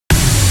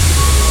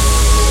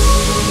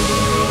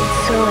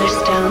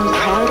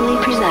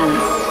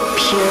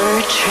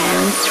Pure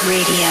Trance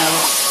Radio.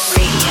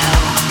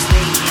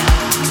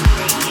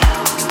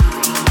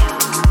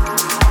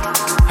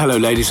 Hello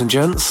ladies and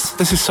gents,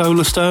 this is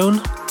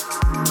Solarstone,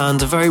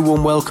 and a very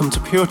warm welcome to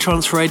Pure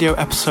Trance Radio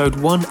episode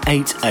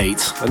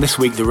 188. And this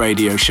week the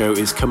radio show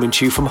is coming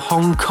to you from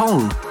Hong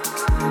Kong,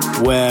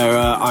 where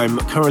I'm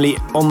currently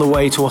on the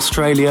way to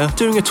Australia,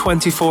 doing a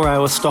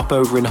 24-hour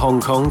stopover in Hong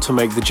Kong to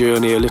make the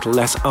journey a little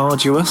less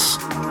arduous.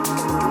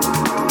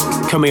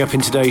 Coming up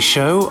in today's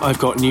show, I've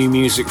got new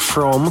music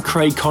from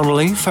Craig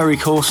Connolly, Ferry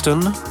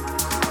Corsten,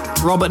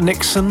 Robert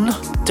Nixon,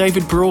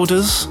 David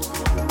Broders.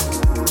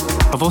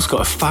 I've also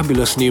got a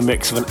fabulous new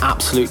mix of an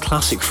absolute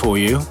classic for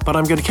you, but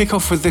I'm going to kick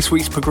off with this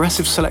week's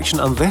progressive selection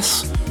and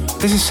this.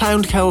 This is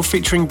Soundkel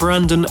featuring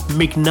Brandon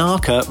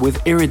Mignarca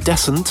with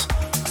Iridescent,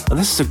 and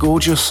this is a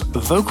gorgeous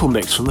vocal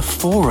mix from the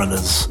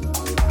Forerunners.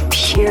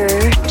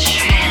 Pure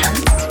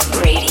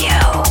Trance Radio.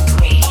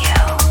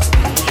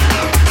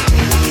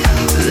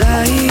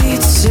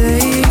 Light,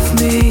 save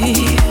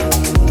me.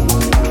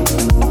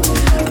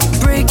 I'm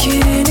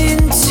breaking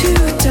into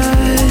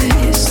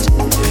dust.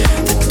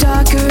 The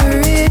darker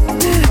it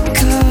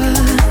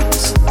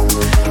becomes,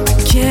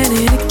 again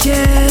and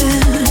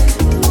again,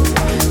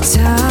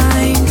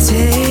 time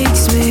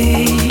takes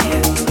me.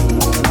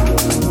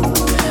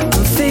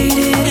 I'm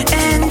faded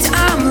and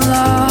I'm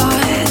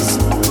lost.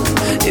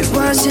 It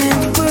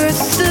wasn't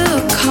worth the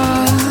cost.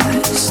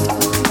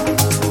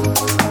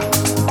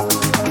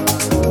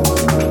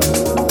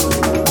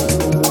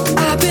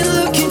 I've been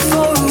looking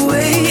for a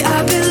way,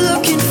 I've been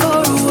looking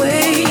for a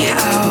way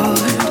out.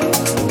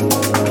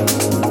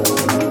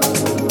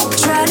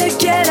 Trying to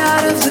get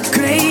out of the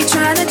gray,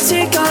 trying to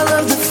take all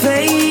of the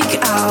fake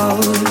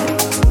out.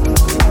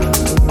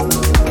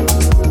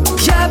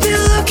 Yeah, I've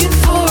been looking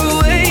for a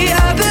way,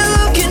 I've been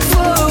looking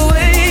for a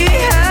way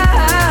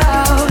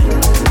out.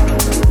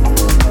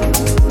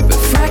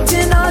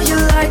 Refracting all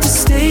your light to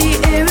stay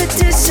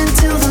iridescent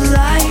till the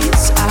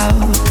lights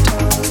out.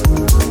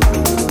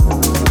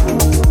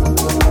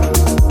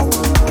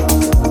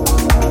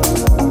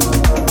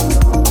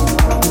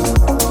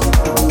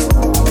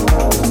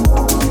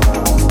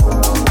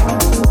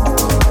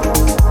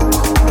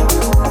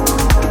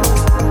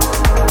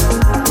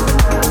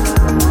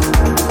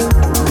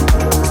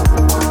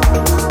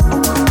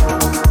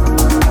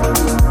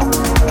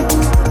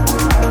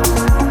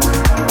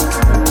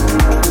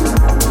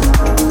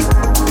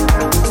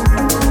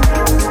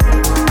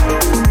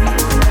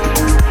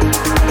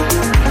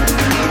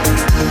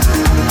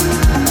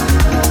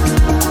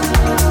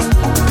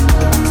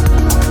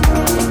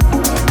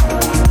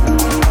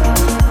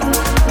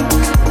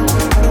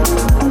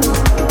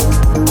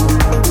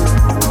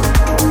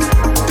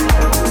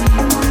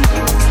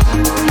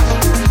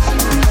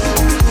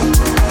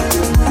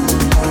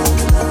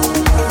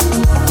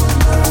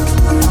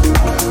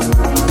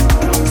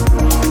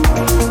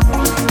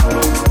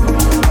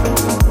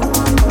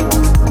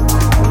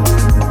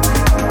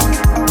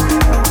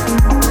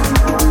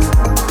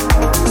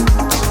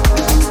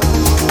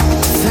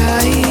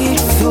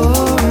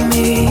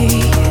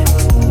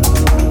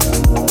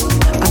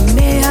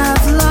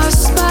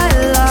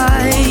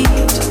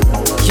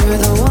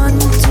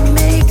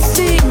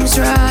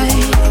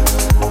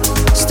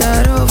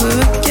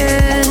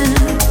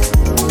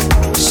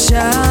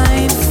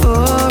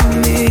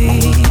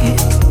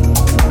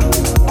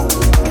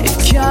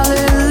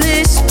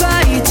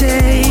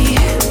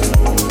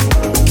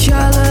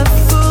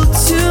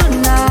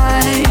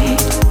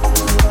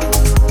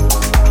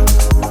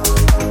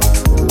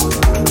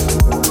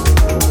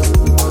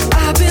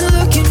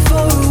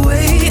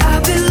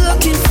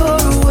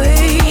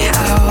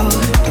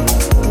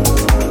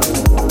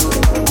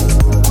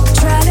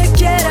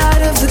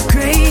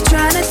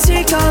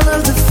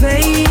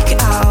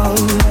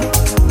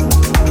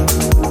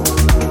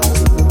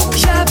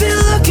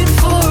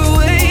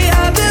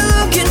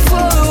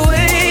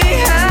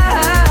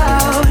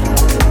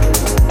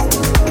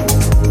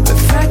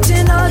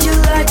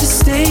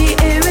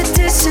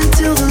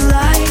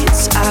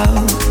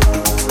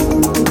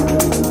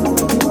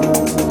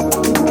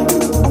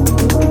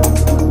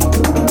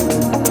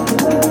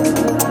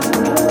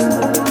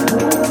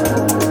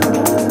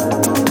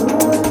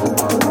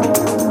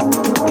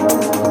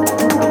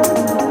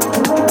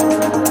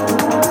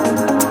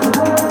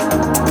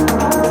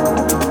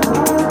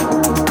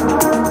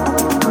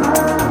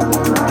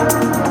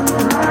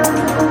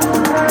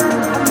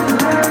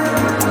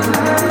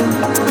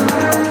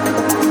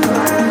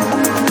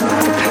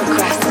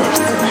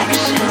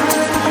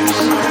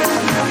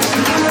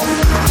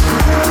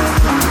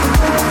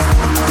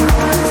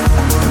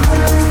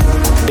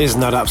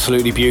 Isn't that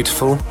absolutely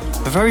beautiful?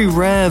 A very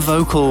rare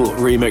vocal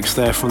remix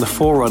there from the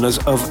Forerunners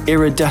of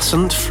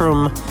Iridescent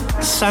from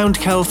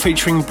Soundkel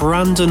featuring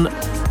Brandon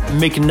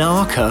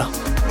Mignarca,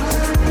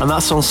 and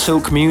that's on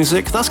Silk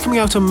Music. That's coming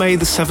out on May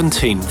the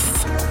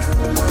 17th.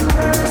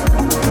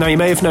 Now, you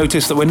may have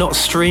noticed that we're not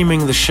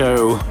streaming the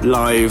show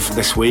live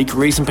this week,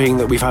 reason being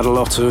that we've had a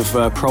lot of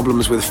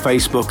problems with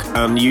Facebook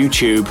and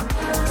YouTube.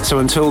 So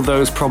until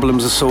those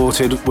problems are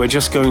sorted, we're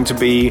just going to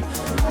be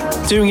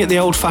doing it the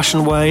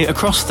old-fashioned way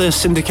across the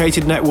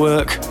syndicated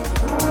network,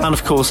 and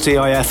of course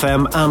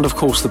DIFM, and of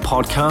course the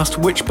podcast,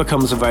 which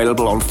becomes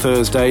available on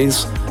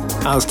Thursdays,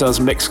 as does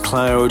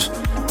Mixcloud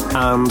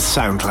and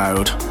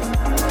SoundCloud.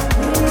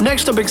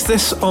 Next up is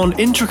this on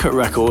Intricate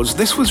Records.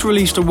 This was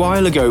released a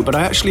while ago, but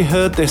I actually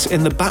heard this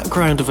in the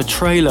background of a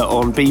trailer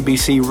on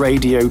BBC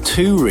Radio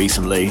 2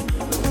 recently,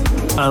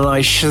 and I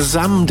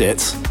Shazammed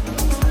it,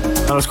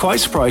 and I was quite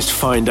surprised to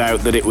find out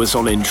that it was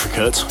on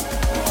Intricate.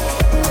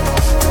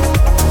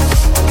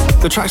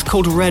 The track's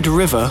called Red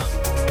River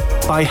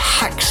by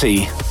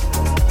Haxi.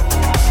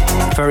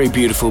 Very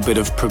beautiful bit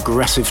of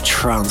progressive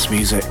trance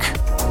music.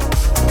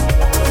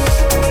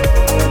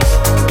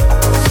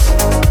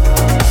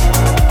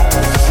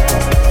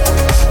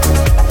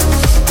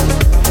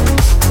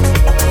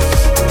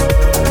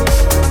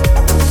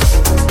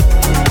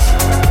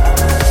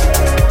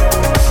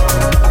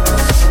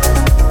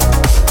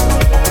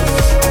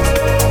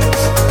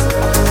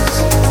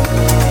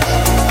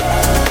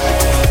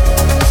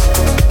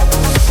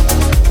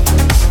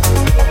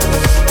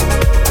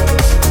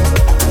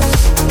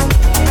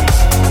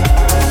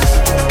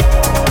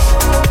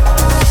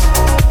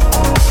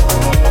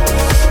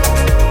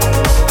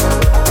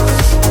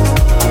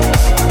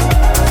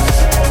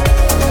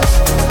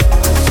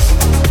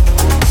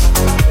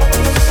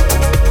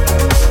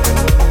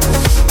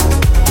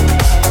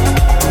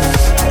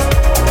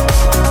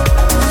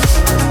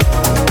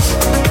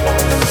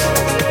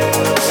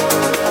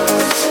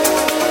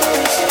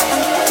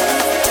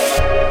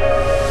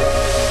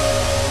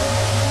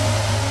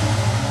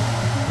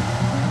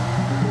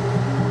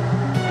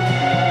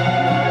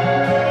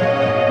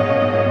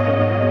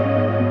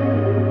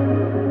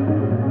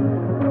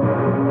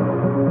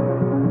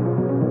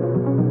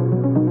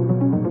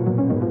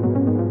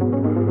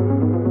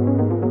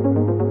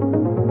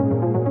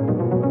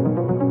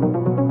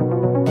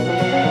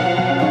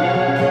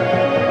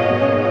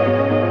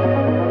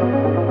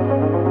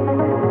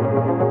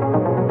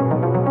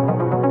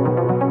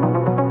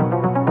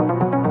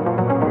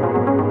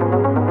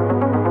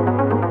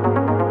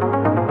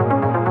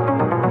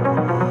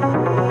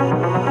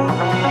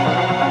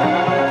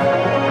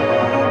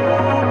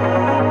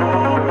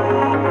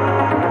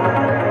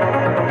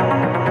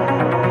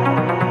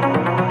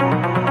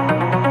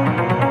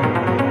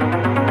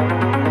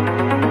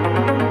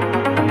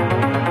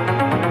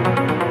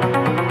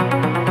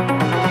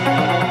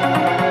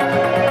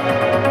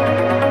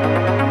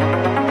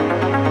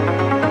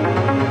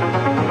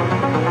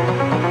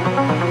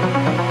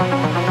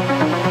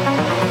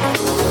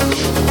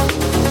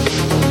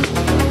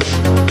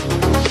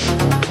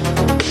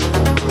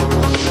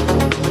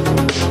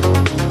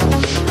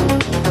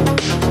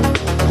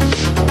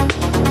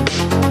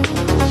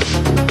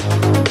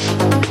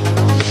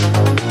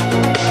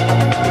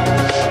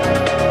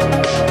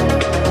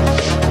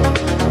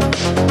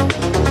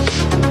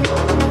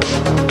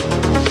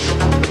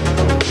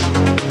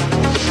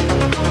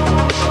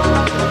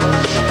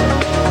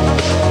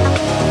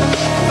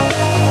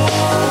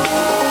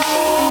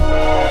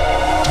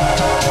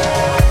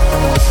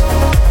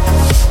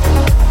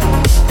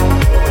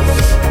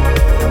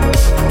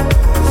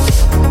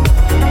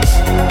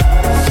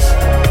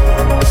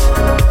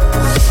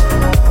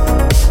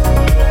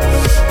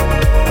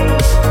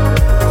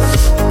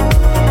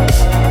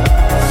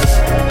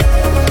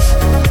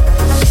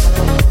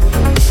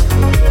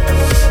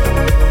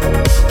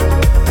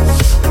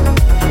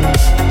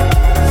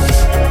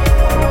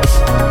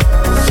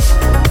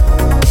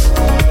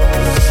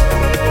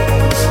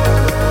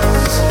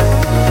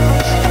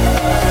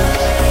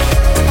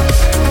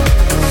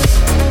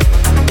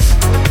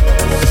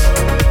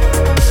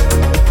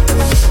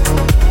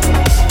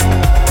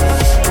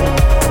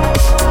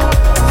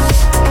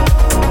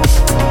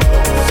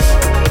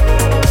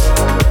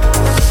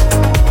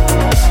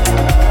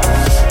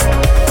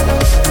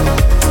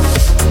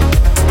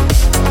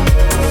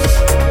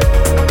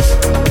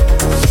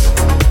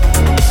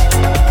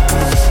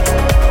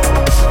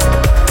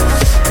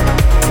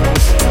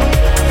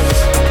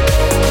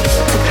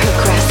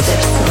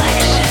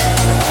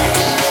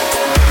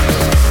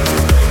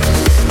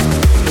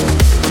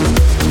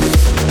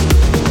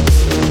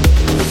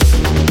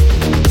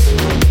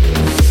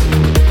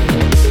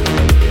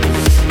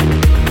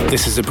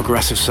 This is a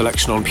progressive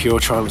selection on Pure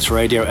Trance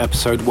Radio,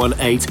 episode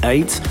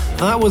 188.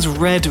 That was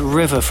Red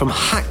River from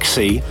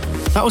Haxi.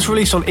 That was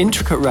released on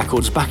Intricate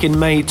Records back in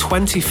May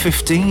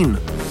 2015.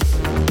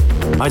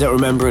 I don't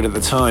remember it at the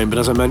time, but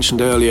as I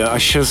mentioned earlier, I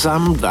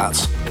Shazammed that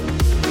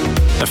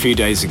a few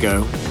days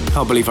ago.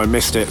 Can't believe I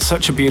missed it.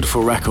 Such a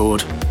beautiful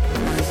record.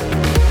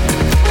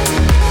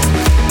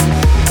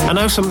 And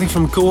now something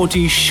from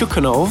Gordy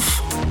Shukhanov.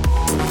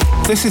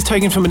 This is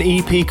taken from an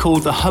EP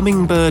called The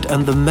Hummingbird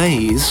and the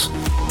Maze,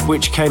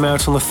 which came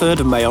out on the 3rd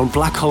of May on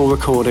Black Hole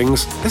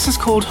Recordings. This is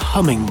called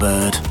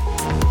Hummingbird.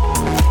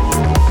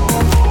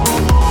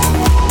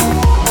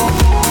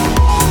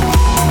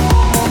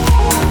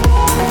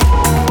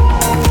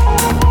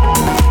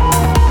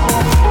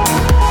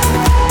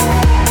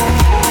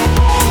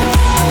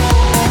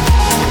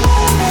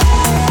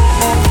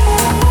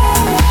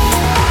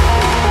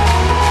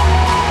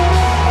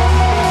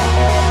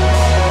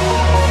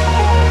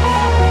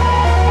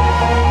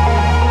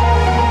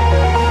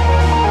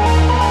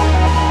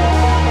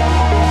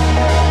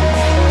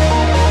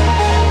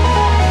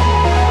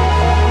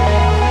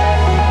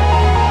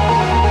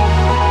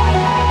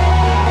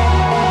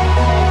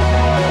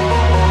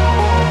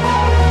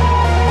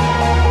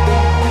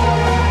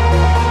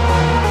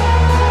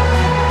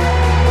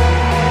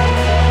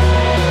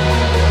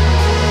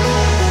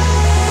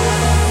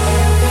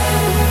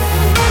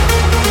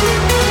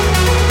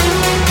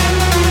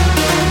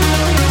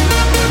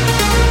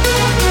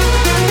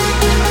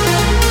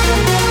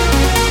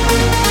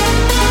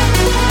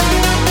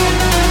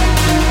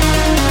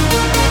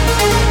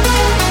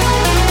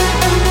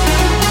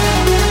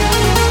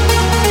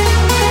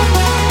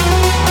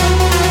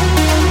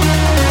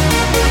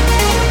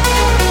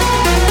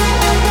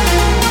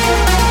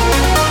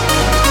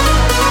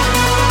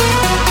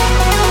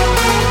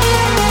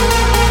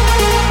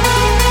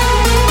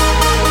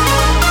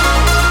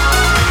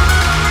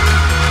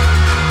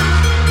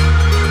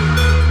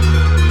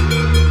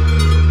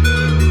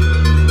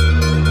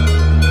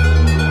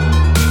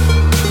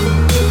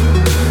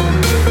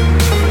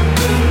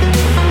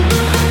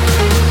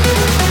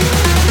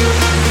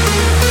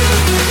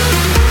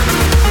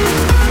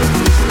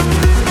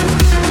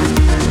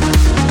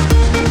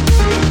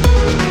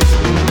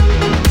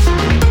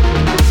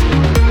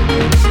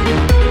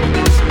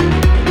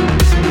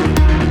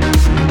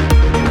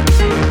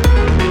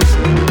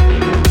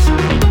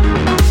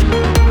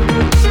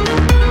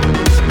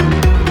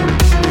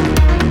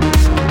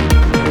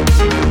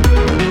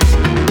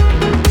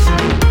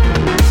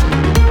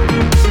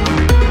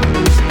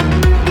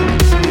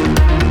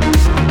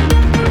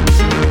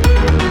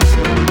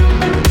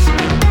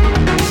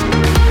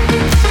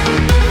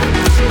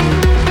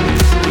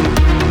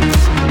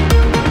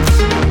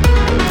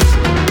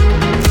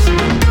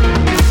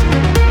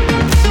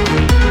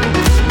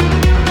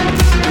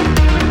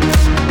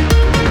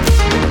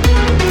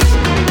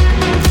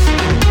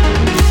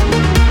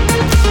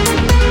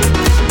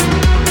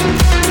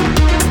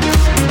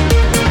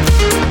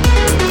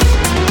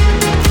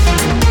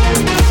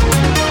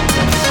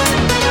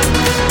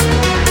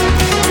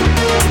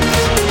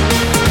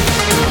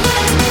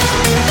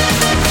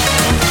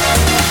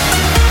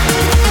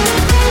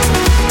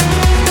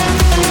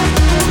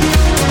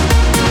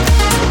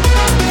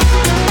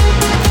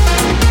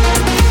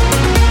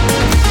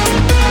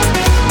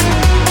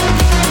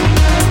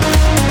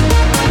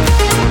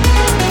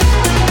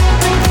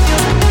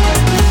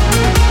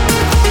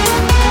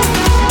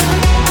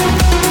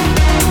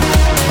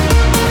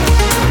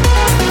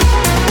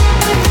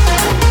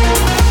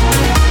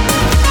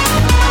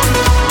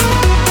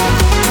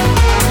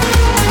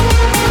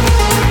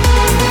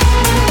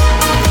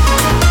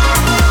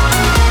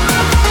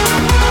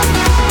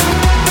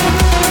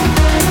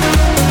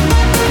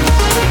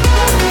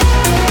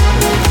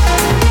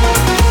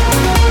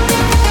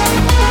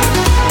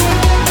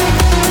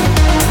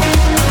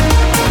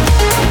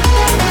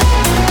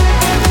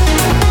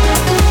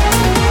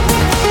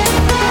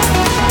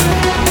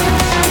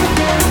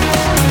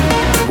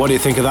 What do you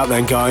think of that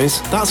then,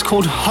 guys? That's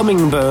called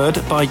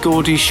Hummingbird by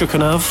Gordy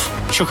Shukhanov.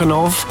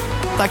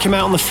 That came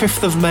out on the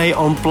 5th of May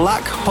on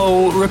Black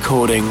Hole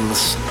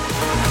Recordings.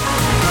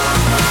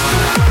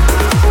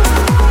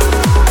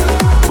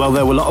 Well,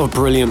 there were a lot of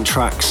brilliant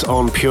tracks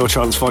on Pure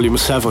Trance Volume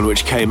 7,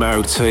 which came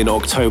out in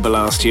October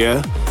last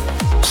year.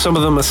 Some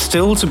of them are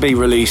still to be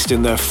released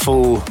in their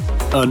full,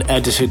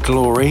 unedited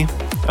glory.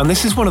 And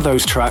this is one of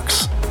those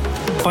tracks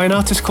by an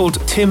artist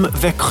called Tim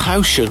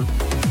Verkhuisen.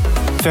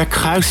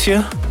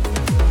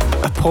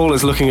 Paul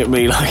is looking at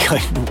me like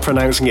I'm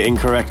pronouncing it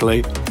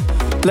incorrectly.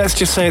 Let's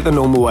just say it the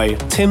normal way.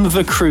 Tim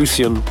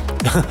Verkhuisen.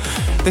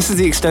 This is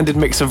the extended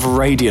mix of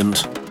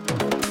Radiant.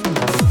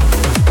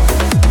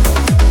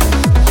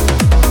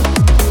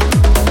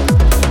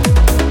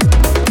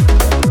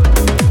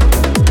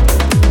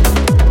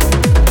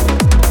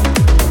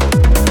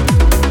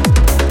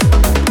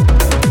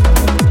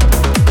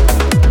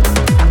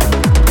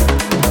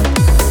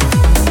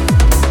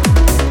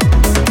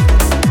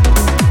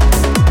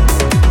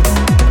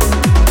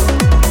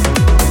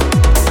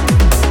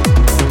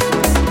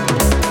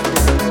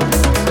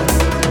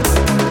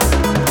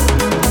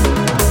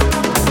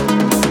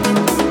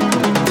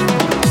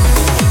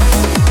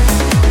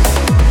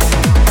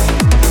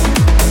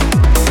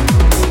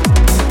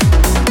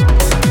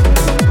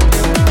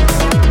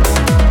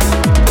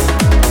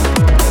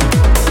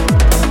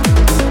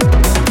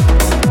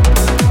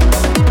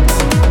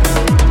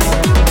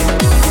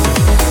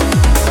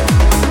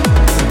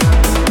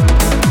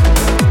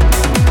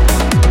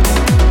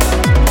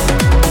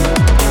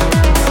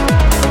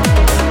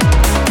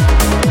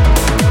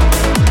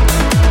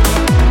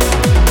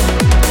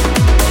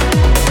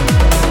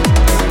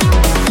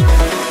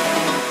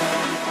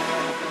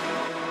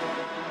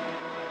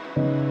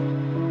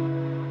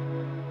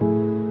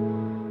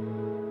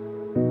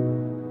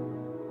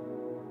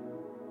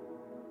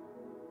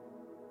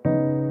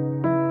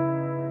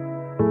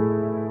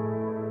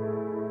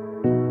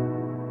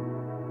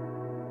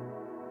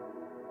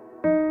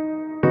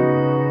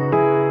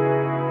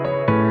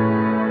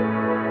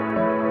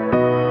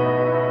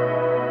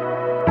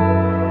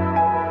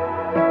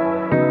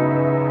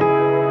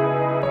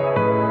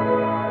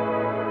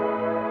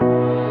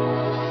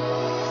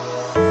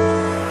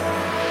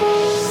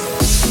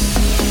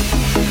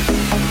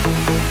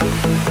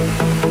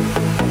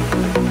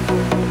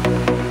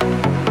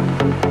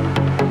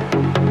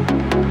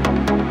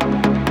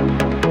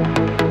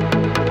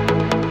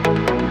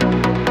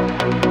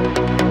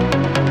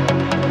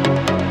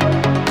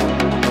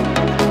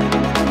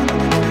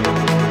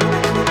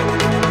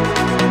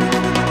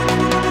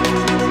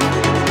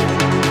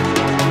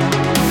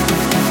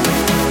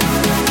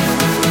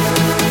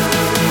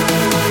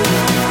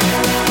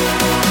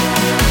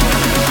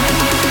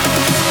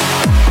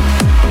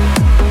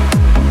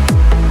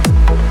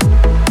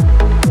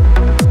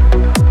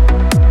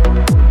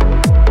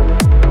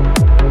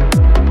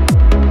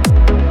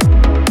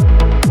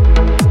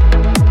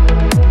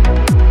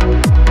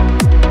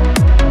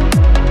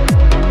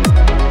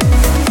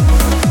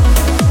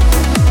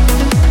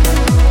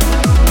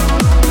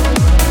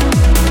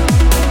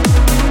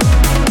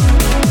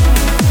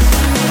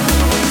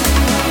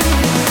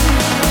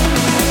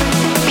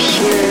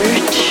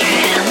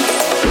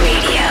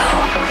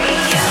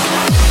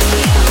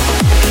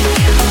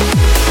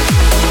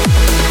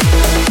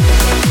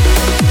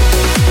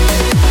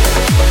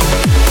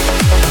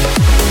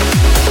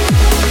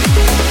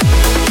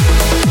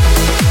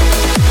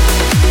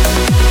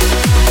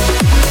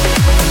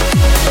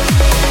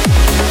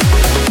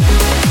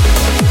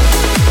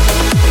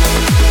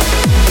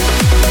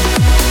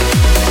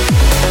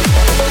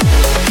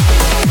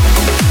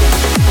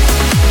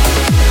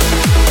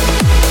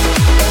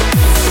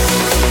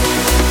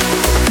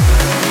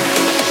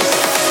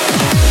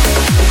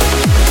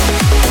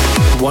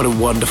 What a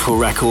wonderful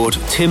record.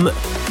 Tim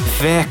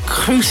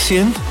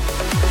Verkhuisen.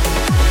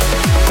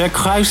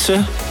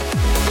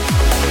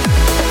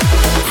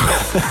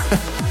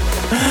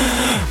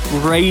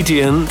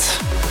 Radiant.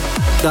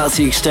 That's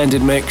the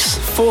extended mix.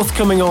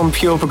 Forthcoming on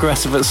Pure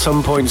Progressive at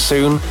some point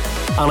soon.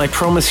 And I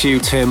promise you,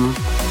 Tim,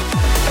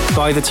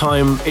 by the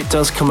time it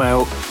does come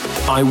out,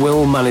 I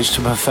will manage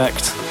to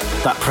perfect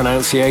that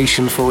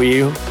pronunciation for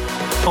you.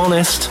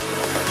 Honest.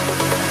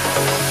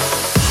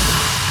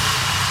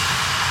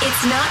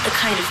 It's not the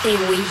kind of thing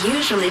we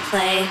usually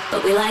play,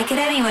 but we like it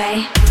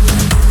anyway.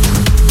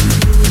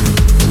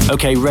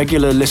 Okay,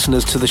 regular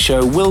listeners to the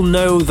show will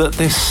know that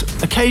this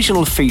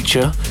occasional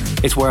feature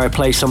is where I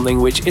play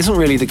something which isn't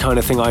really the kind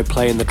of thing I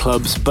play in the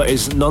clubs, but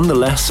is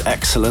nonetheless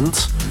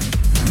excellent.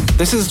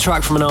 This is a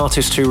track from an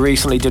artist who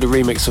recently did a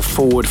remix of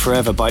Forward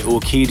Forever by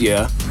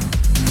Orchidia.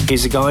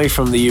 He's a guy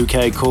from the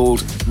UK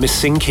called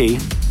Misinki,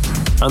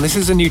 and this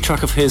is a new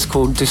track of his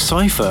called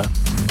Decipher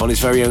on his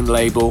very own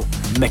label,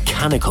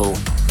 Mechanical.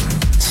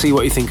 See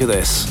what you think of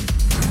this.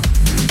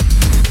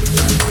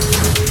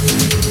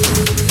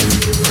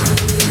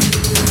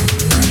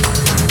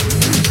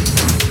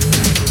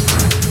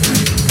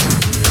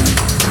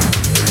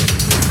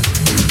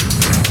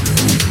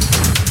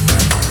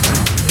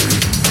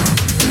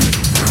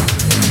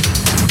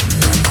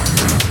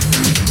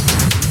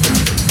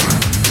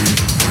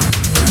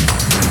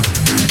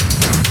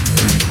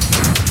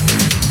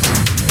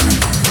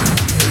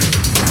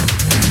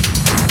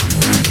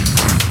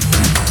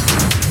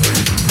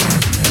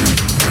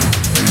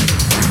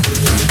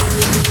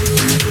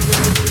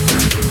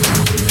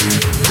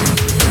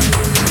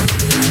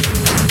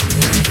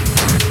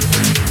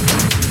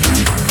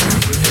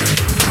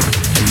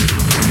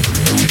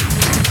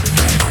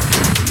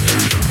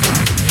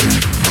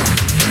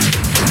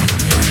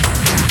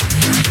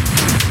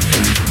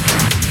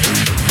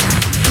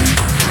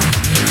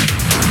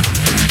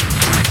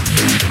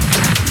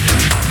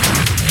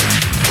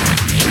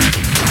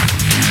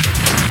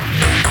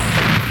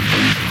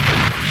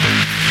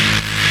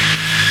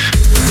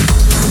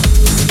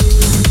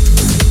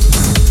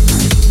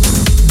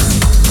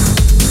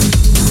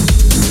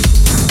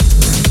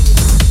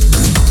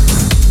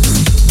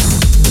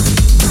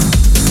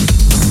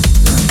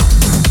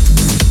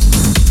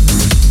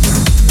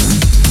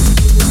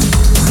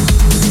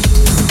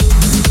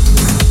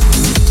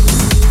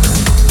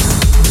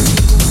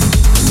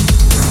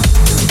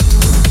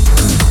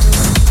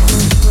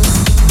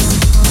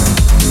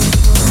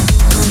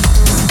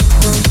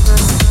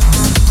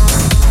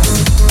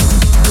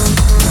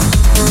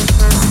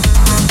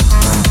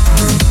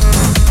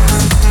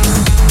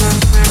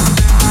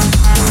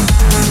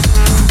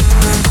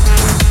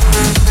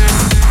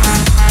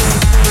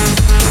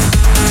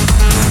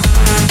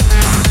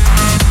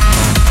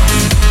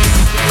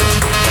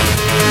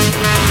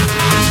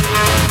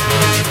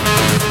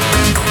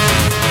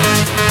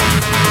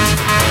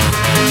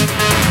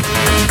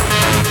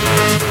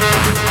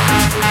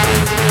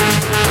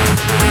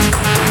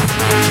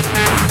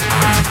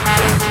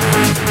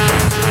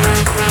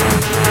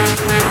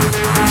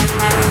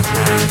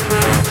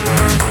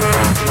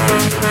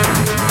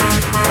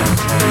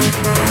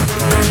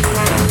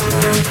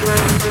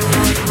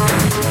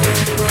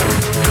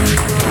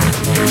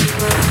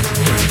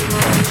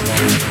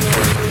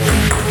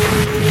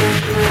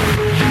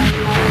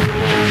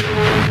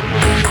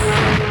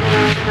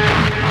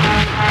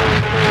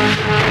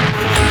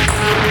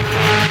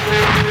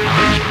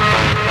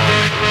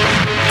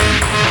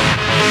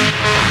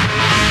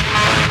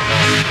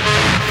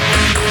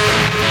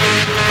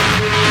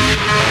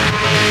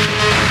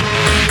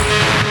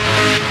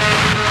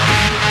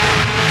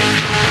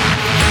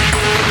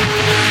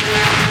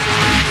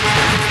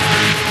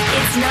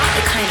 It's not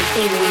the kind of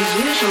thing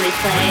we usually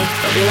play,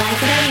 but we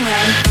like it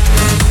anyway.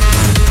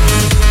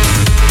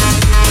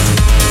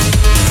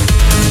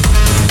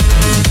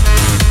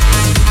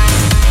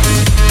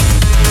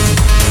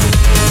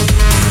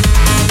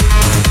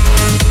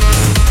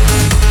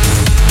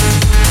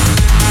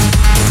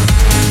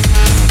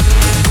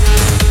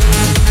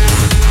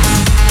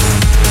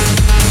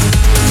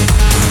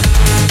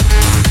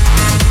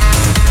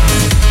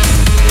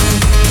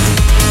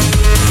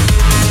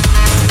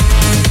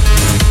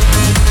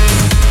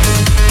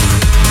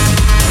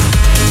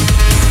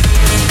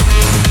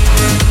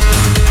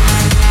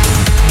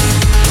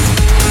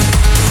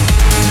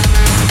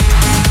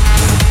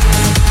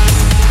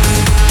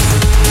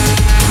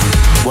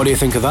 What do you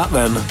think of that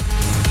then?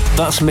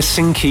 That's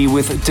Misinki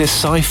with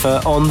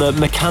Decipher on the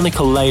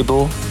Mechanical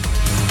label.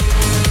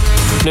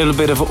 A little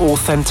bit of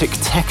authentic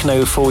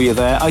techno for you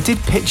there. I did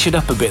pitch it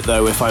up a bit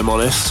though, if I'm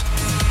honest.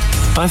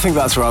 I think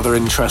that's rather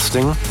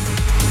interesting.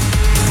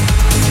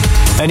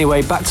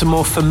 Anyway, back to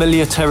more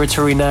familiar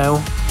territory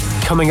now.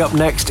 Coming up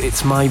next,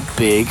 it's my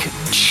big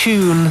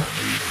tune.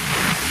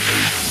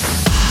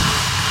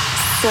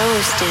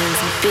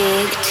 Solarstone's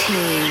big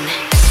tune.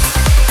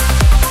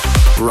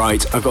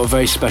 Right, I've got a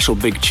very special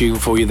big tune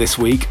for you this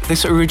week.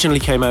 This originally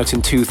came out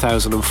in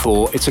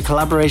 2004. It's a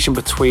collaboration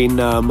between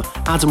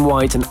Adam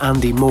White and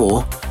Andy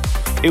Moore.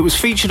 It was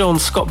featured on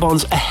Scott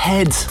Bond's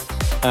Ahead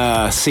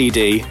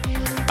CD,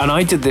 and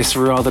I did this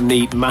rather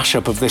neat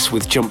mashup of this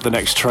with Jump the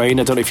Next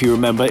Train. I don't know if you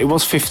remember, it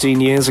was 15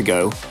 years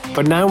ago.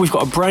 But now we've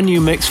got a brand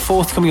new mix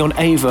forthcoming on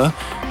Ava.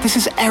 This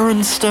is Aaron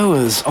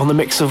Stowers on the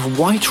mix of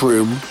White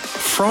Room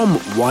from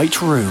White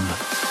Room.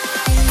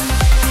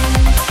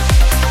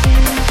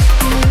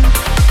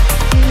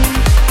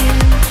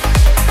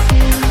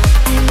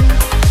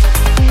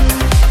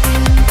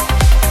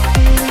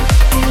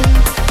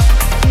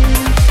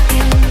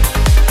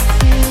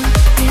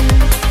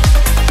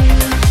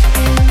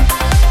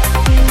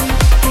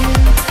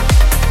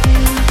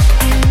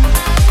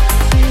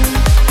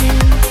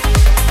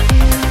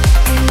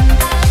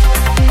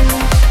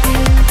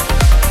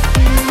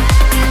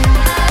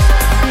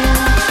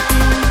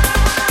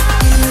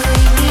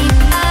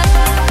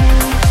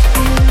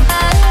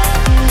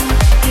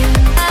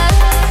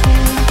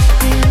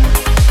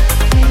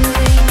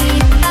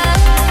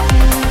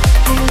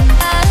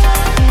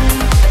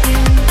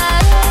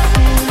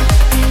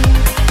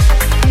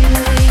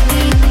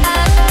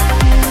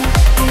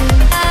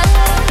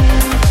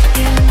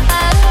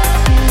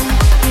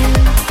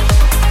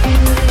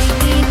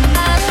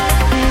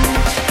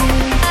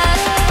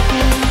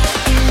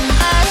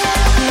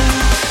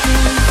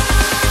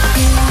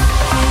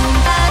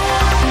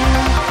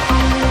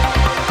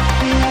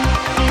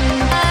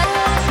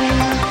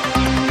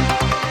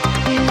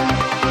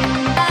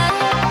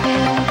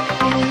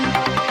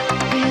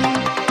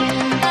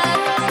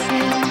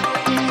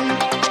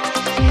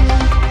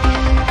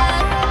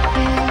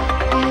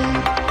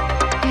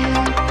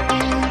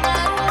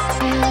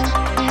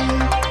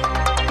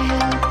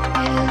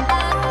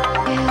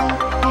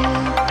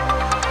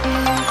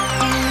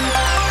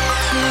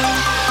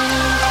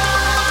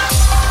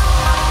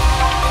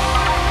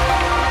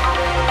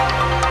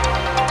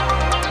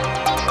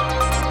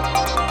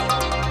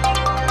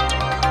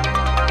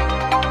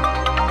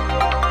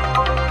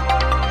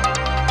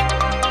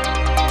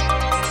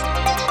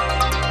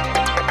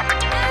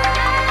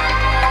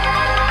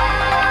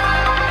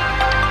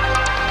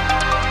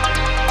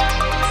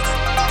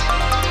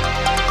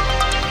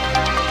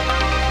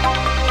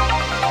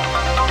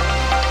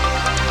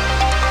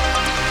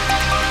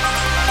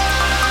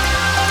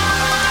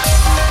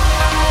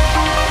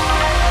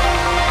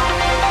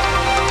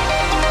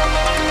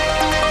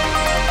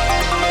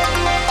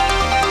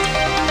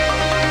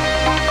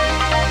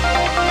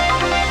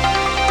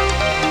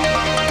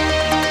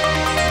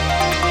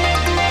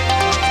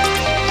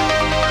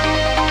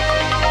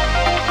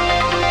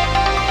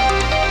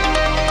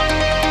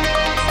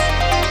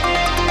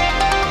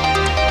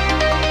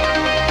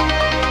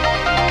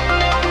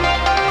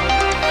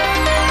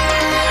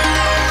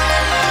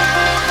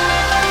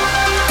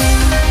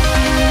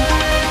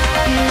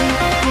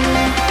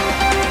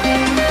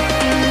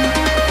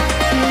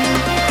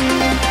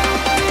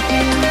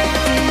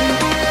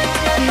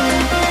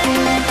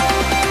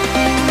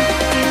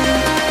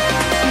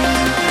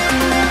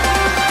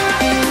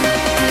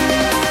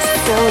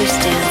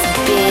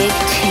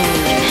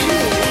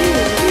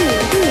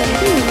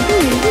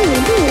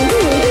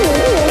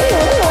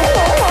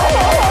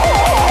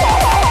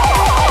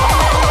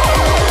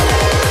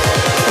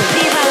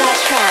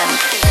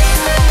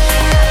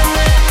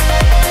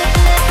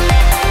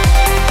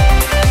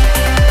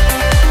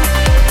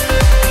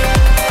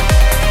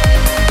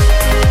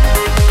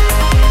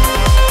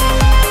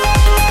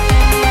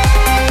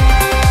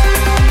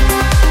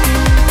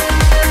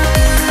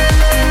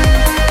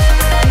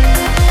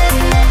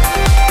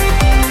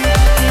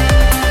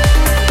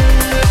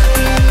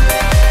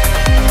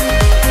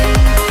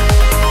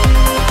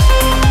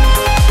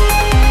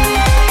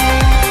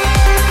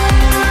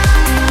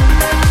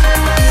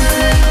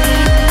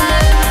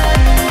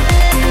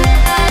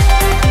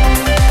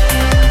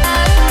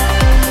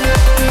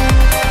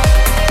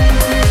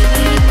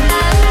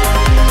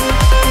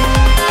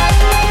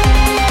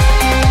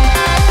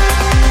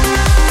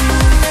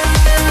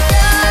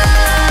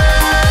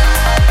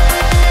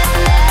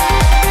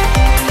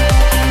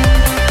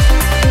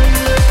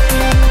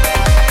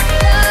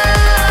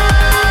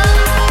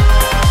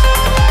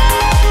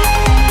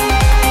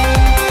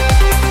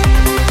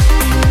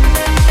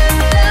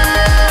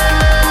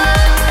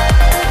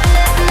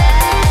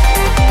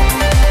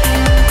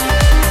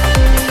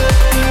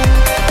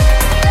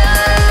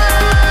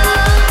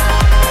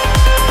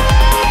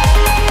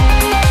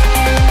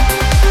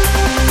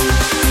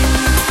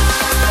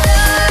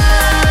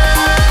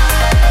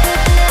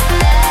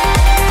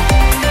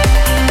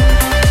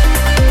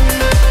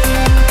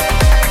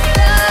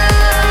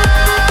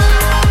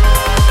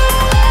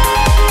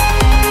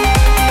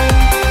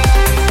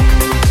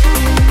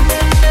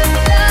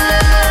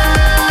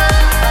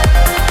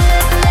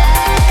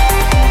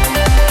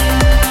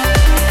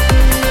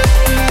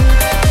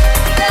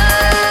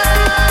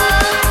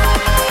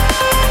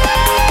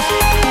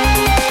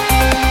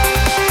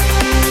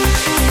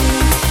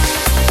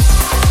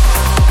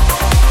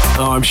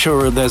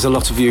 sure there's a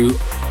lot of you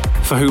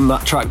for whom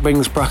that track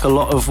brings back a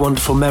lot of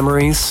wonderful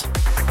memories.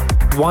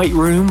 White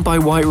Room by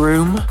White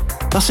Room.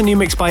 That's a new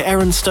mix by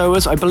Erin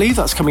Stowers. I believe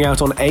that's coming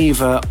out on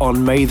Ava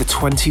on May the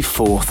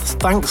 24th.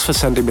 Thanks for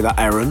sending me that,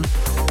 Erin.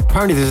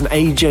 Apparently there's an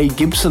AJ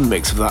Gibson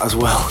mix of that as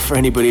well, for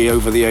anybody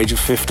over the age of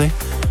 50.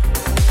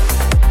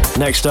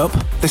 Next up,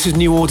 this is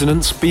New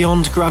Ordinance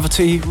Beyond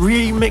Gravity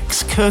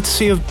remix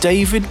courtesy of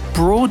David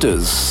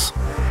Broaders.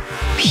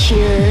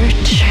 Pure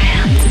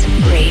Trance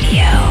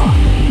Radio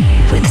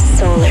with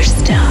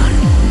Solarstone.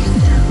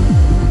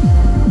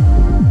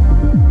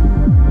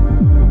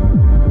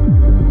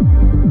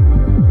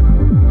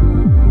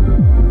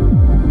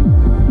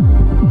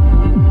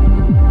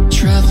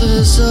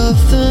 Travelers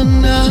of the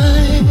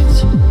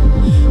night,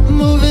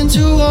 moving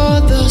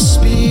toward the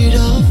speed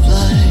of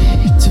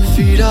light to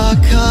feed our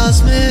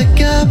cosmic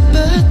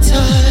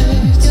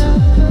appetite.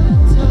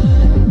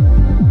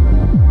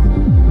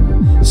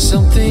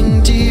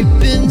 Something deep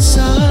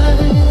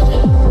inside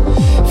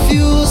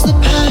fuels the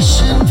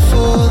passion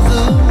for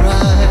the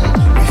ride.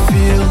 We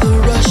feel the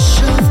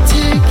rush of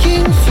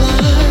taking flight.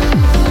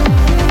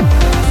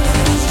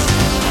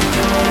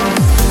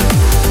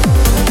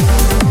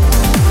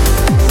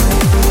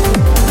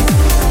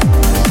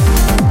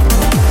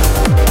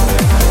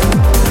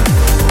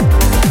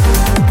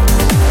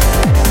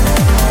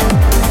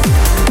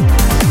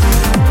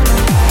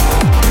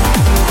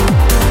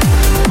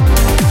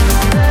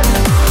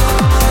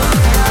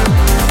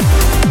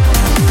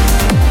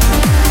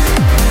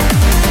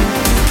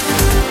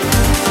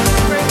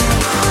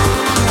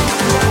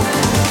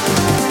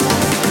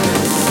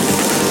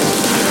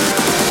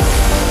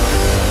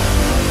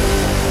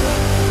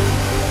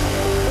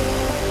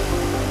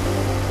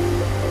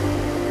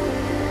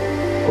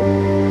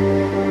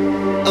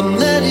 I'm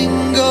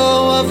letting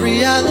go of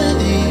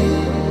reality.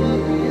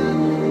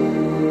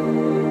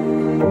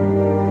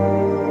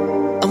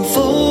 I'm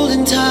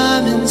folding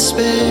time and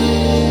space.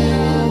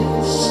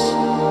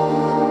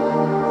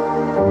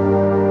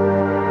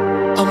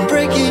 I'm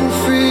breaking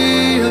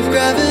free of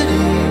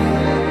gravity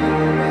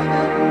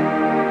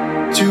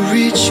to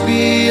reach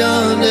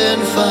beyond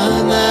and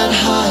find that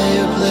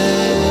higher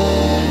place.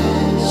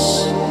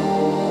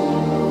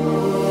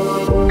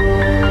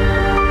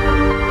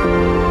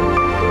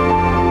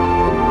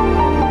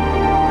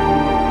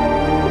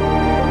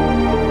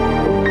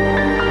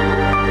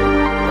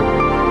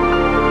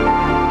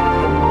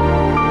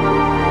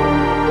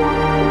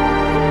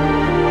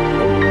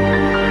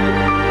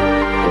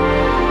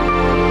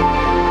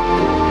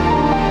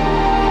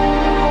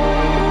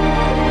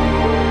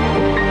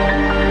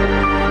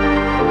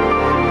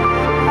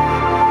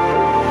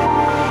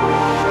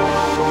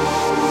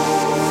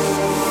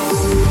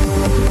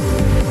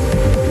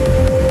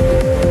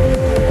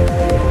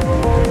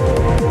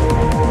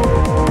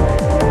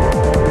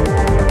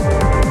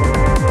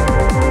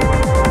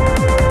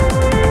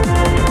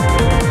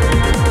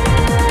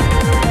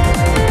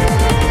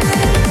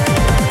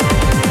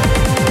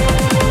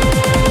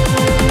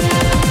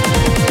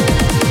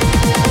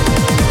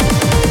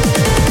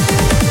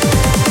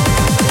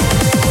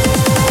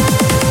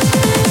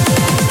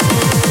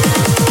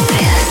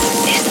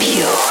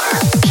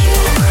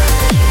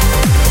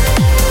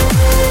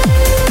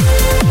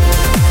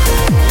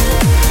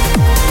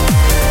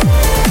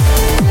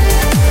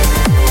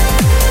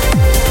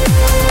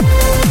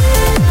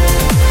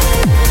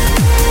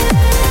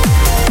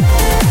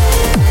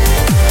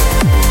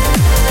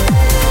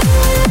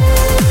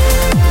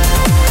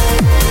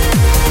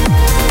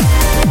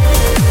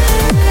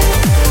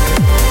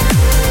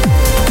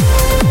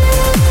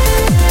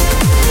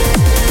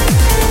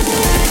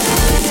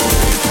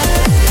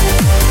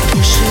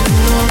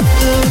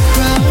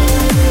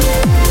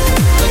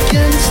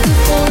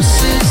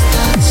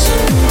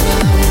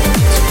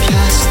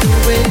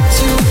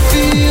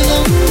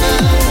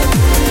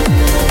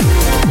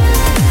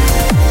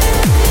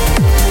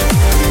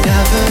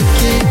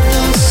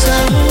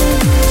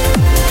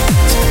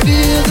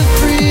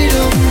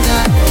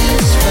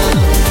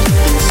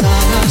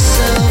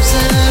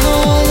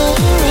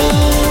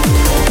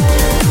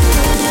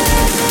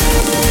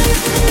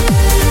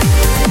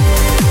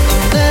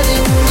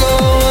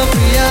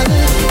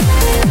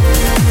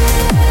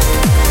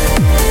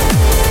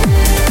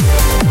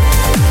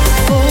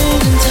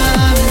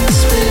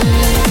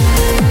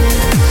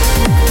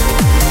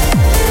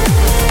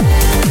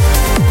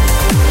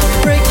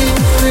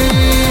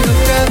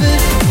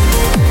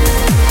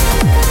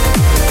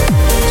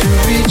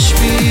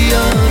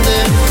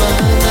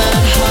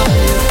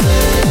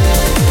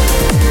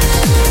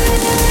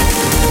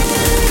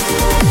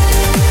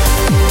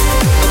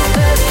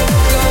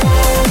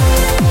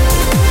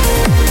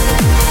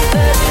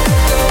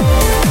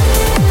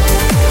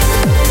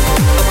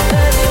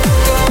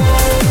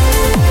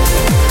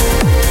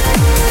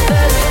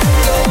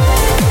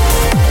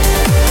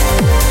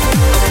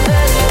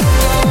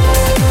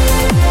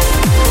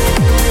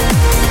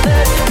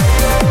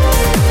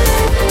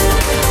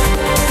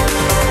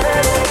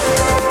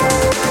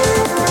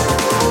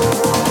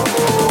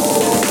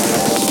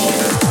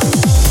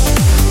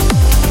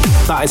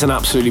 That is an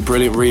absolutely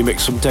brilliant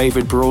remix from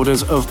David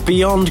Broaders of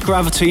Beyond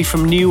Gravity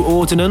from New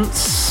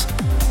Ordinance.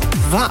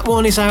 That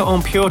one is out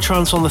on Pure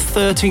Trance on the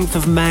 13th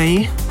of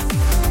May.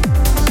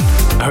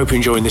 I hope you're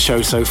enjoying the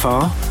show so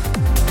far.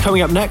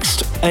 Coming up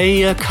next,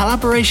 a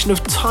collaboration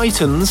of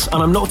titans,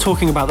 and I'm not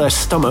talking about their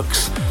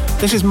stomachs.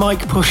 This is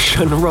Mike Push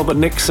and Robert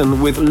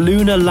Nixon with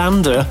Lunar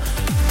Lander,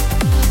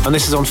 and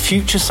this is on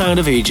Future Sound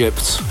of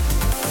Egypt.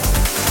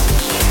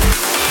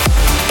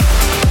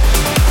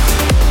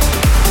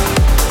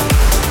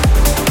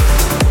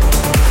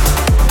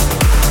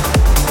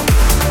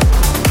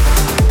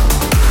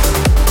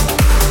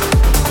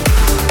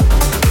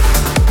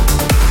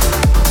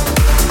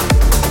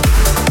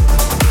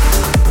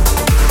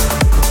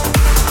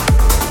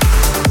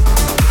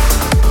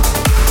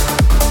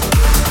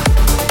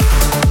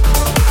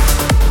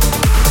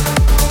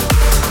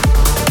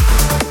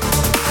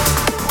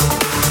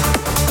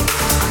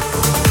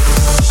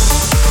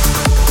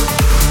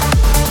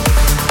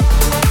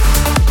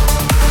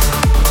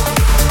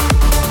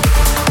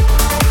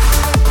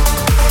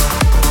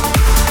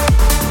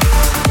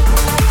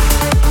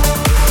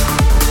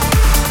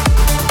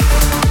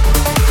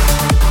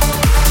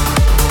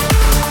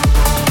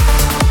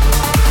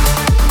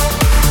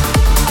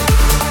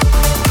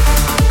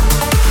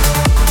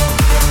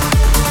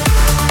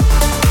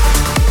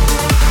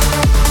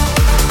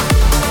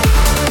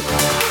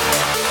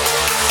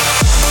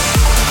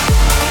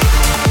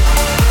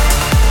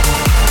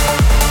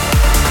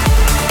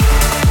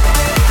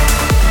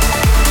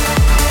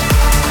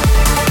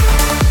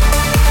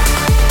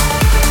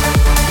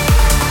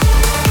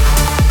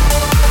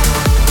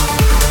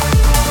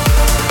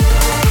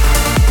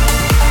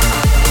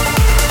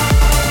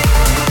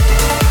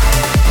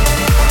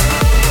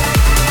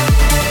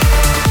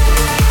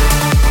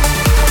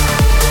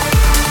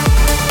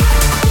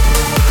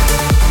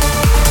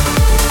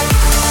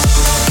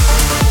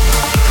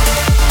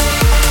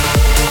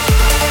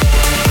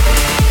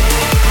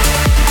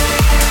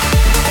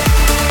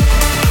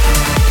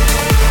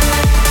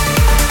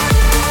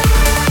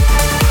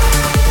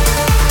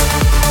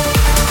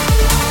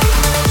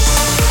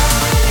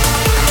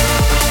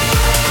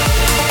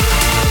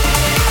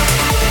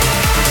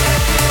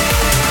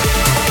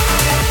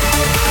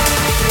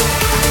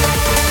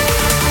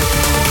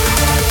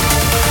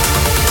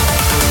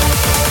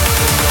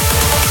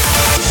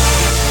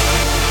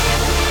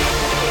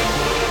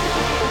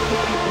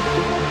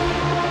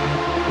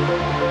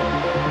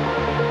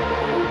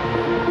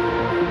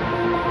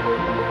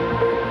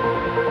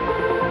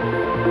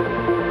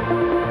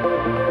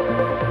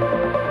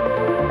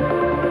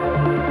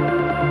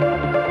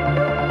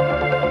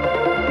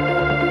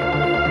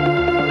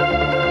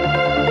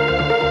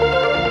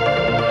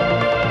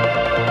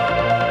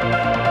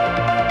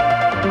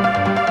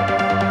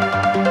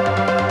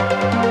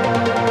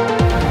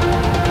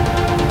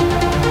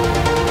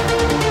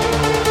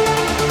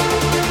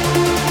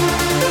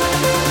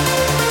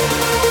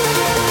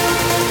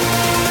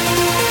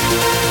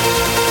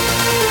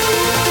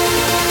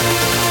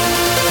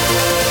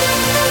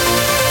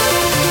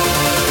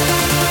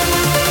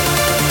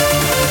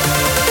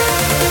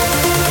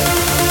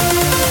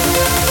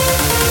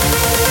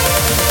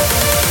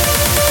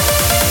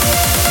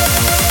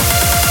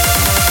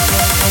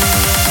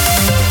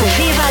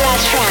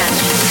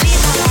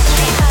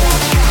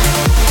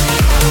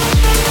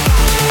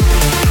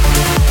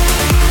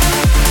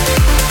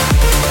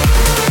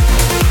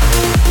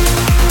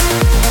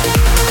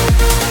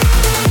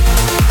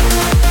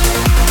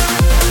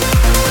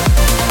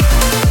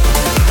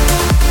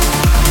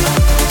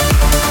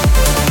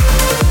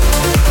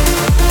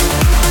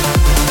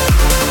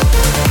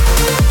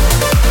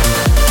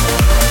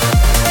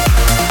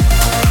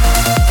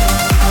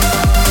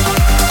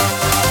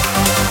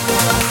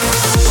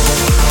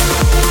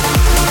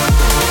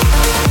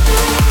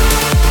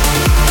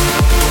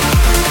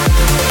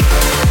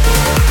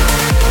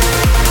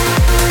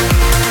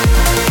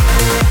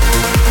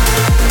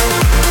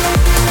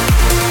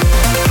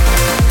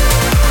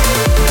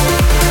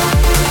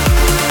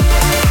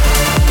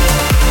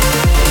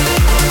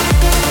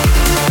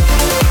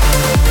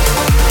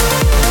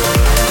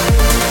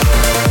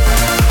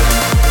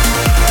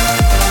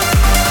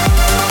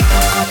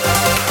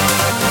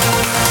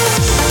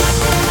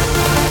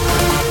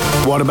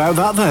 What about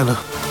that then?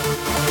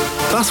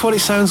 That's what it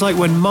sounds like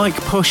when Mike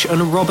Push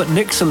and Robert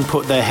Nixon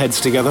put their heads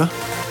together.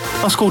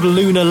 That's called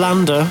Lunar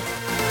Lander.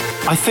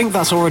 I think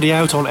that's already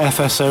out on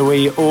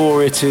FSOE,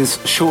 or it is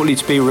shortly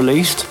to be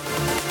released.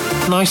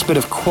 Nice bit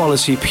of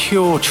quality,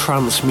 pure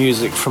trance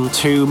music from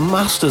two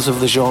masters of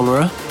the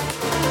genre,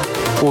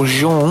 or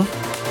genre,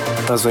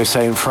 as they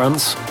say in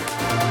France.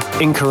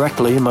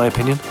 Incorrectly, in my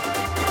opinion.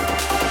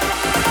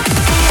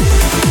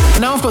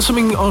 Now I've got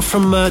something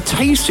from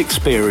Taste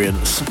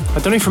Experience. I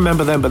don't know if you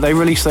remember them, but they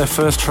released their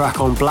first track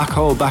on Black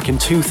Hole back in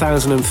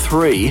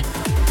 2003.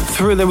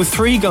 There were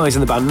three guys in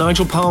the band,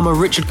 Nigel Palmer,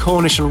 Richard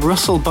Cornish and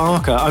Russell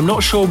Barker. I'm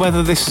not sure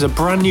whether this is a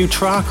brand new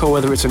track or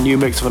whether it's a new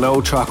mix of an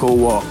old track or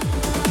what.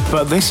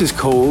 But this is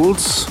called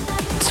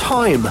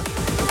Time.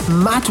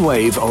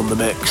 Madwave on the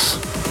mix.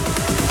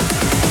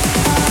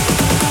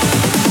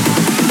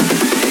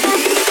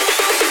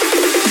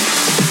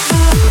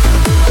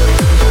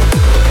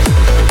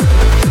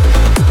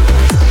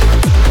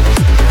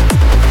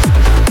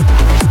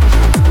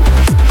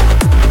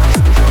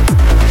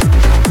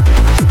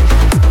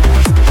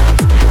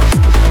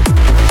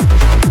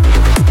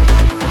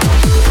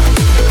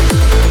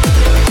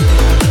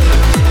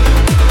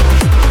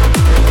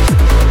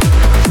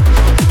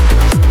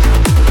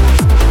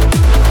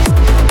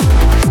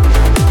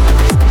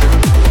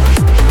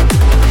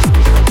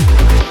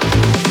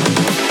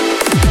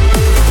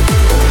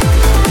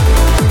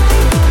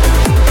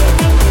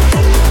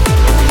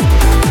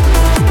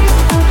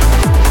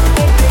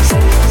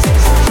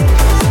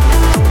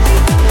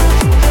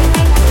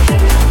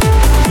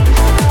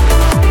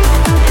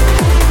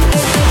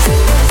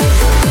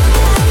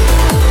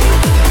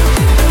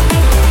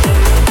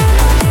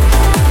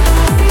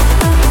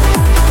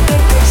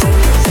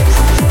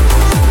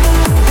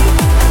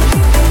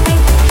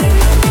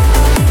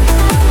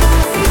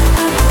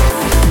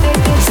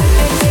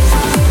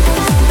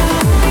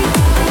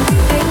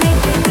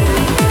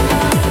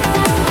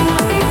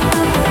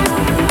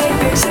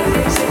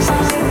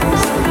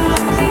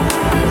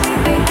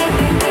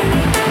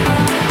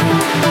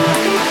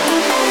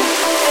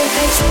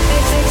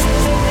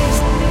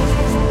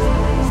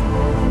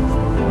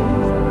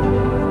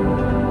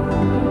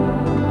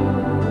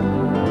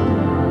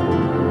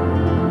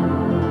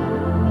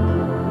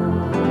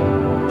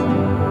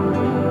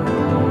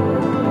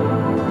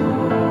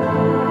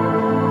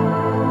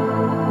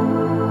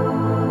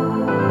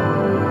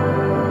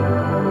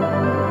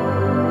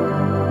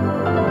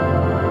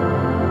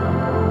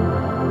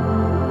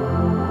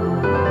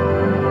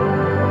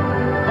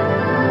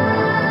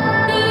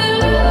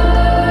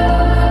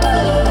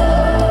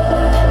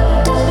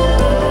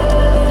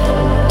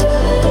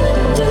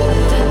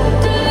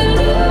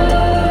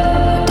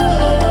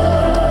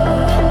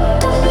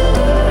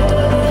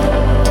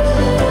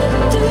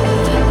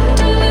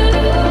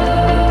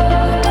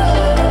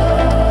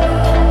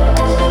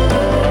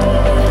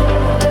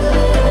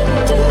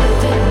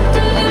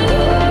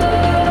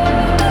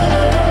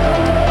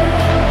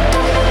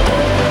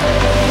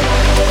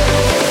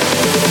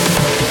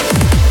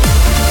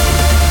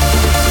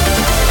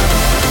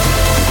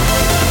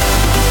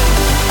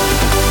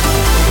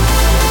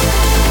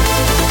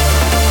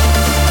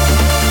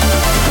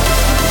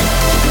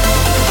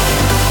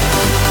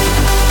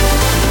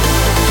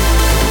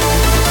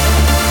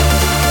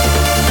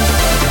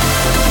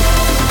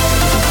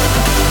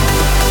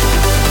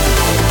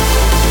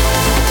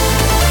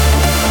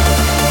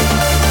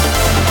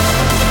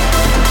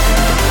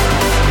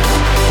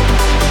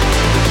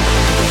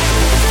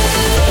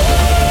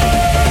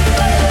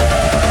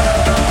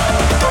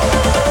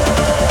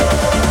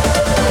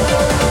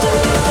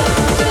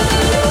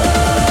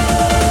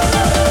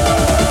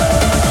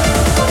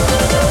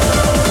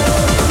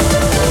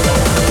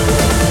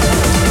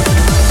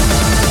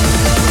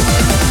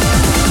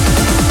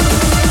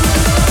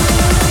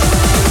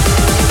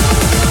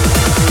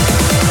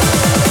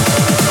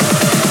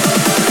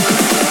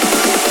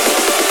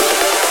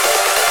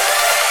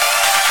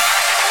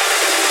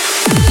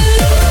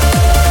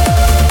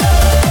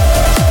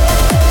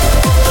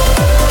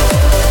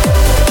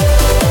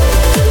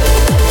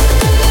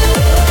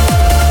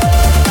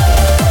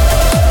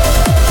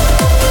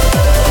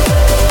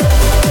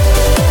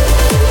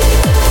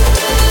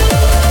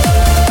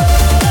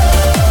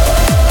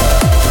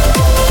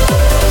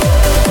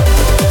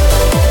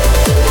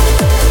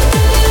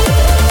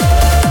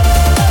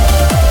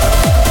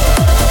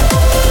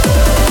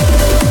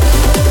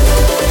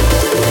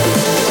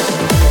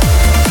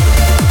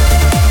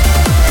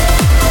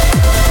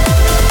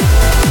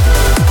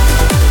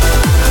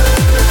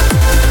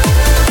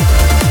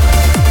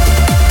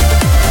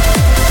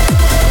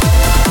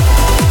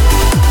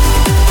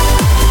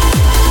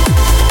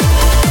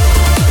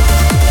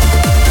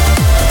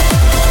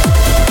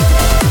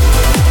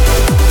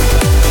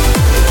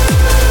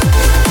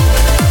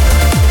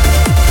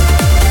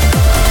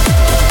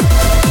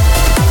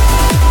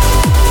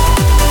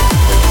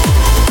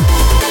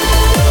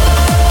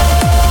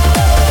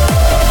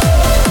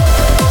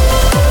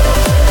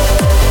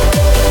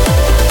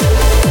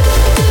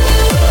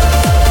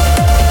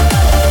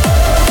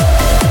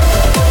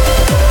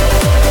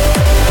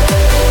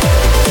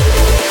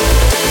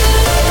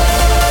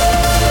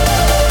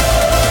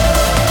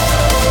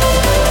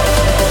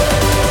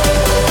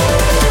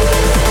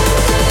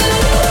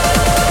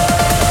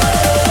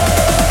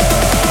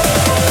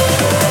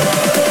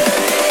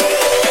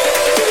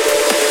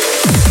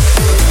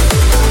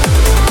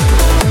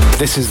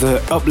 This is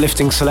the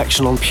uplifting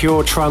selection on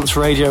Pure Trance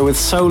Radio with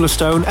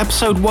Solarstone,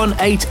 episode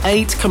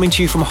 188, coming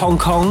to you from Hong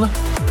Kong.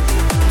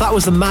 That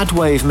was the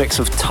Madwave mix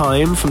of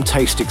Time from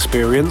Taste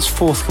Experience,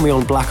 forthcoming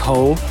on Black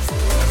Hole.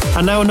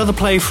 And now another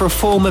play for a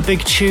former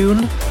big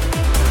tune.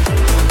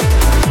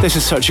 This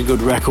is such a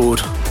good record.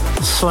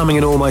 Slamming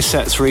in all my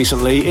sets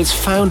recently. It's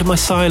Found My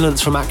Silence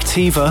from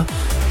Activa.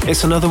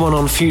 It's another one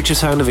on Future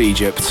Sound of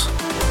Egypt.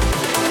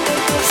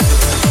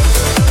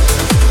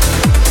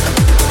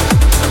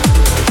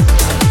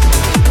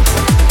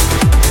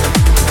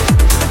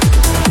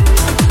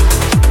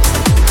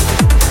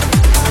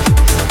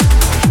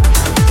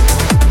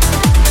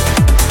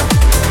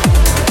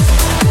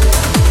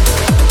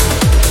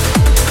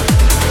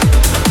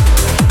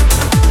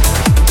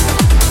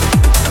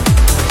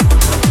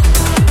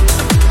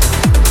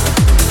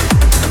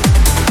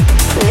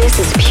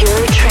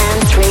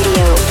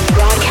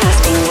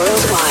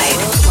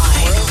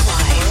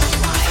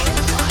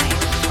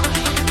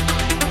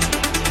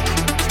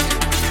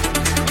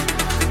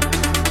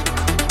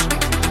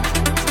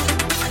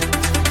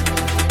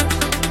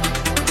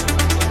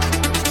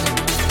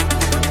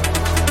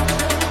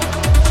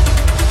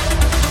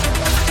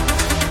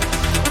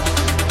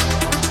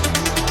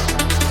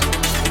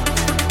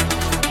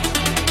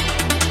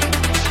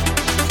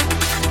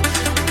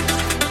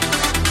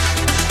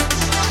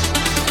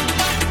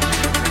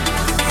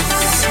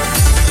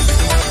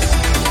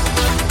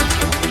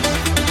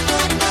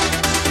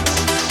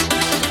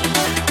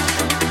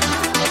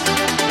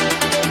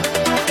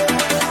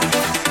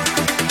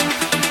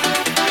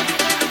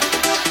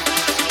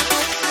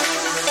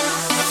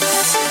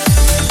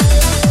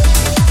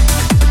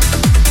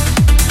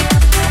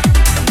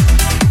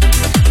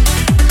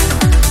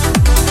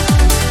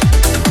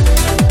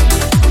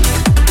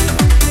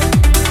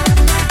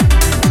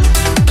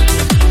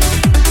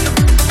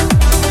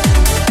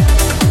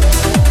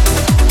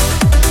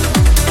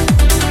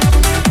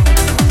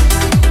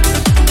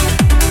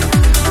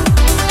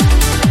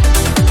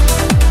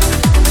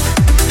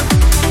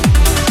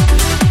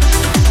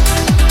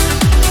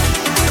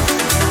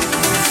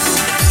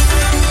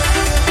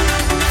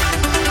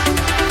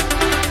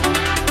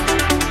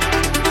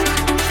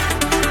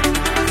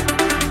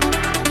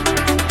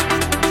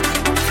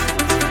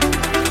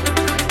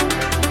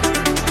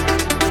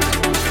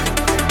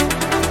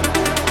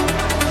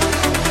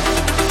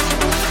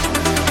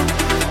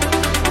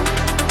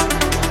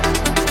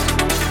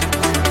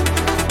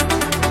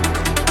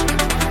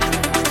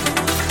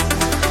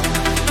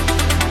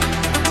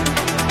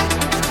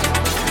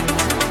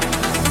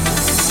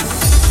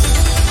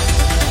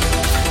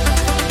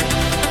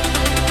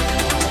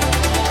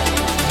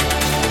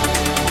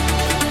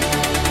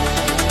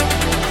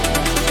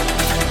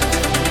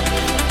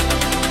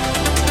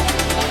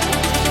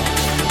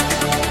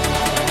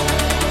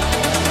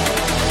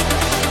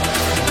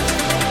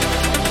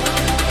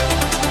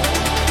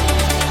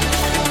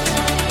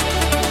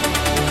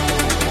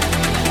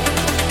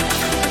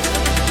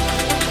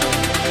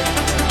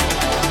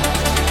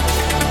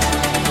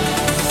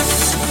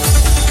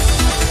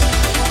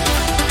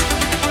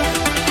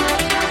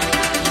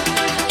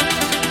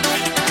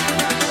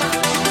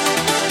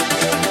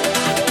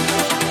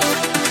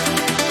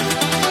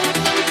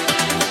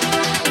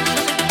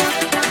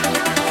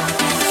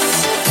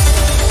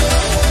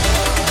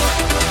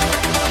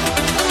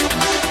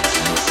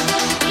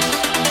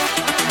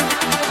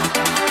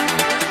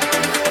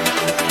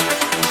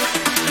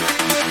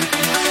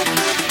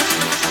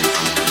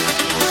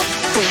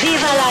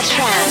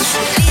 trance.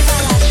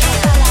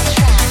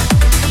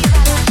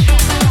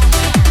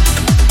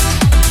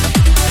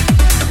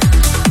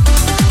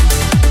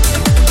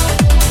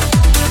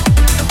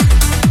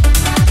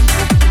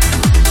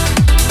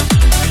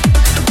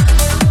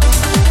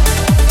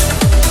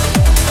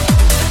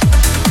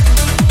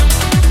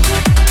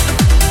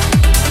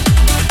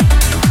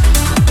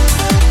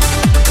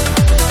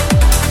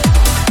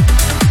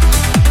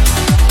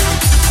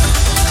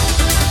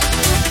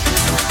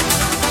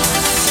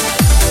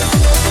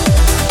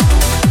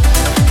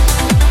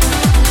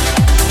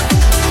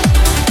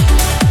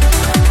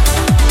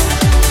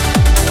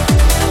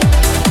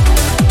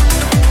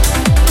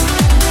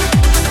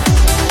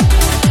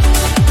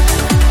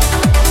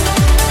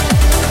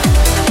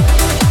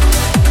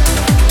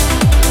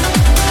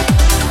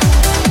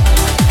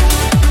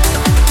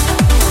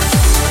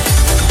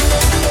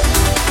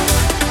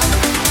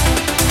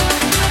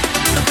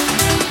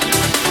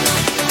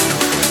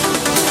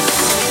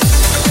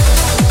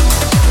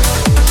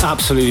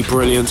 Absolutely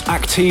brilliant.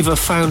 Activa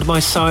Found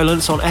My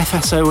Silence on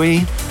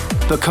FSOE.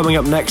 But coming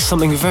up next,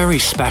 something very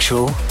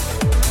special.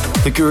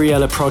 The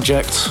Guriella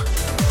project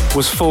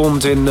was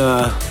formed in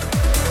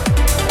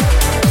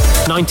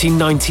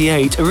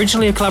 1998.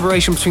 Originally a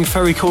collaboration between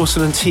Ferry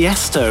Corsten and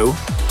Tiesto.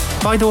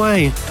 By the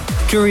way,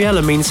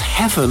 Guriella means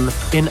heaven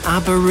in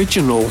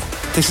Aboriginal.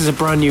 This is a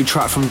brand new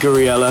track from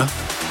Guriella.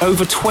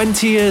 Over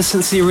 20 years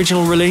since the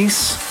original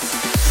release.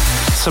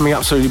 Something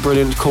absolutely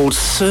brilliant called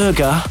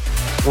Surga,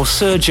 or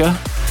Surja.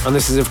 And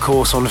this is, of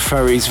course, on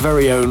Ferry's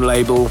very own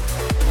label,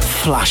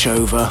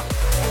 Flashover.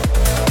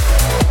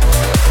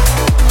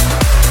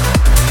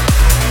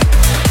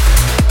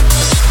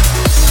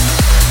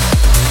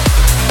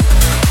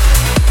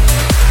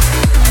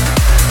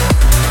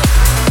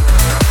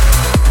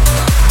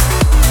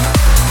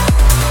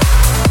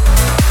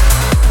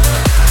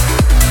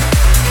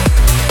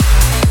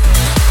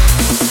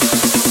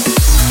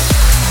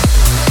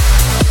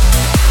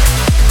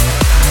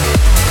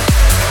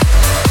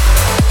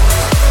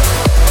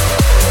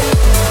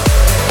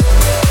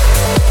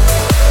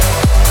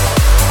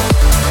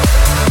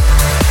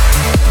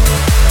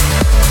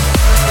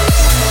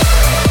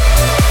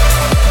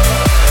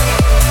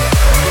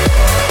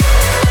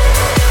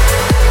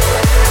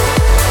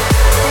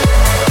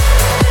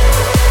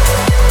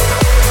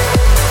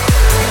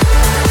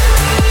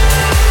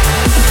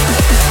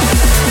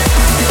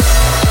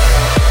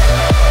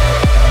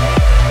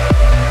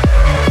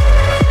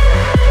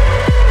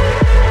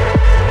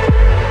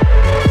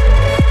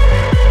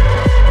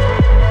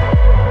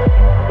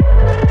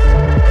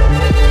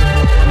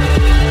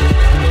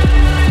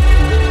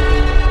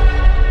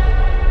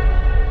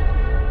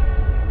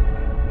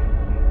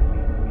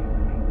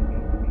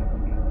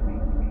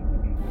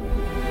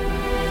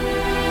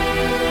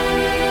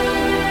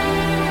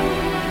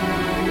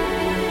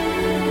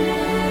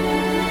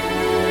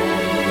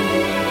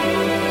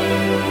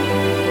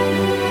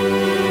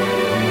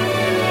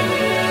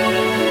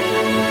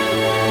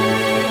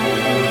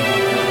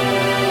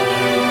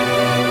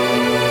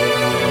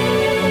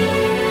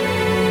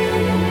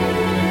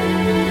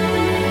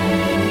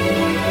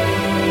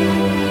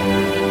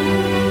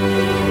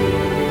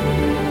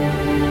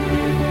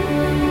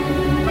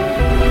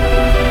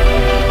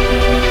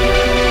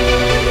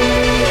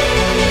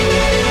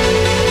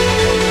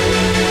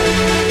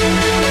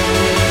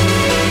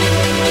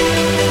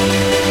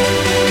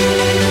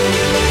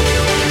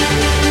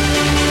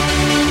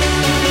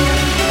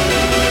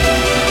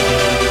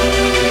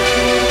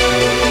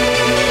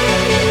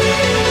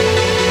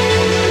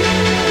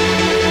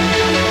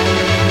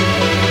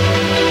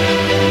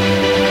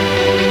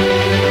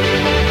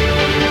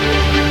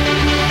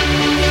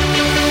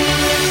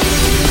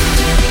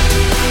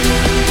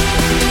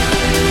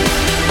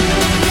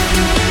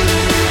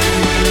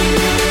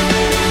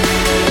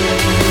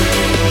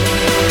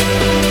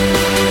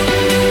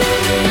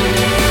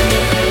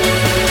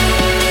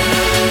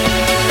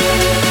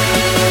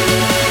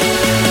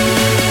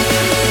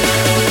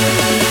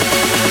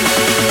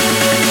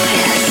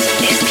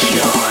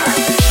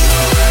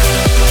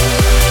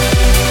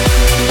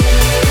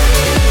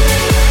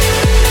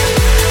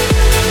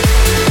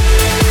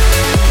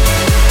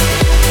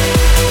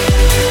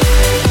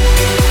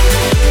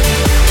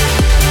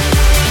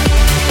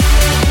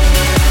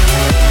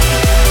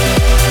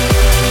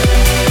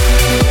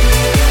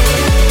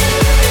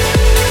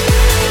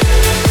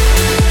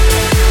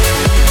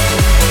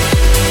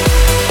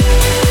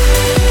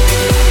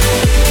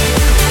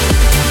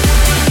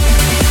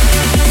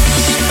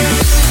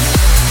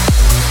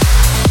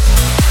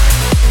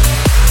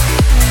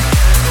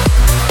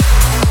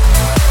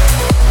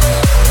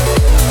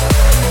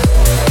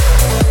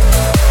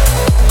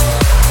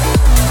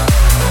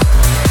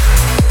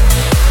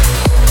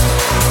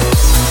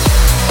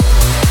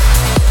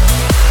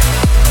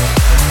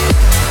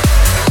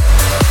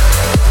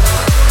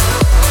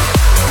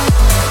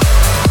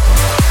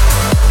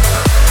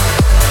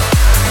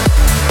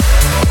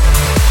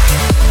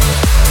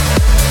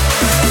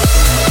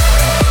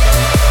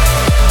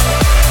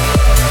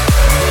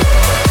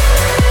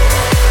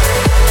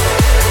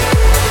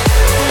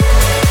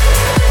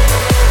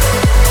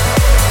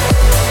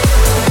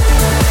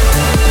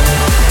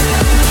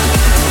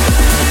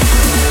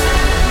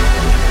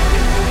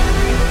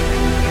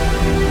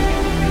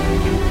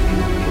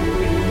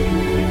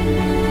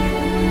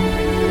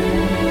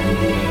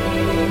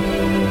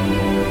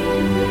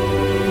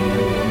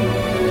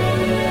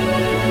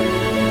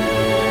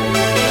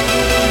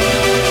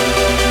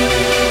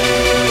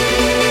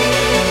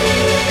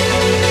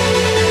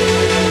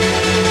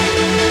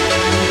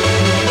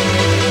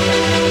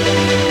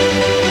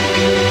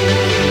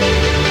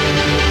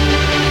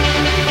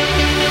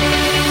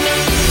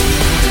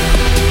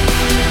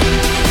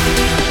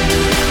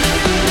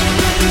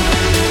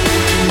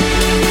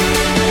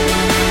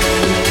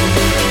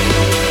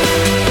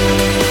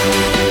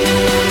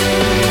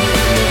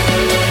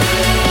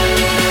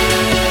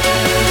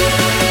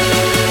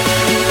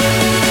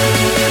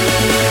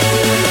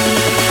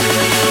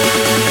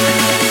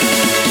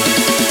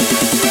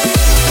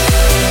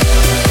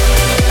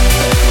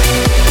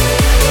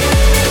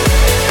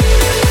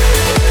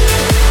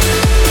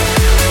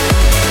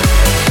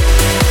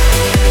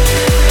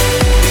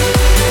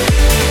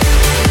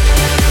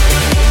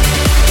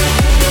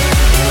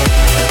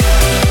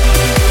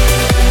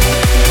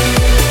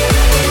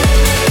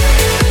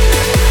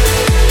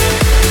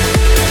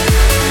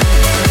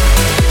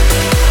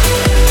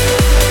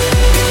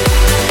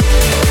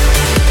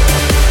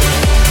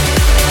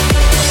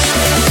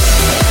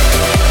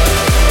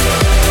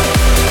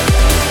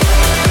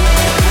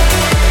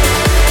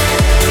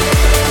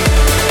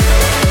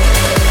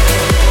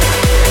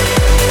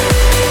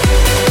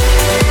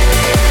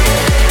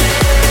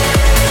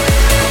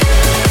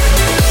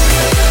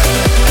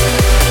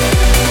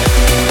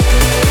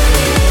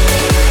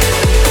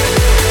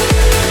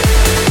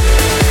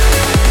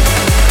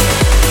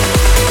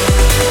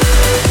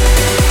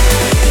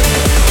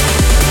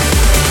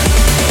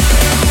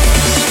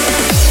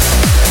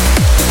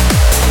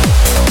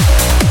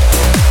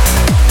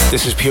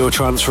 This is Pure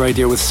Trance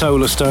Radio with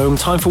Solarstone.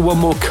 Time for one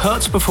more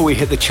cut before we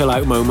hit the chill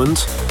out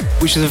moment,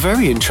 which is a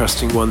very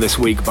interesting one this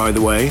week, by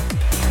the way.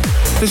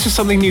 This is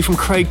something new from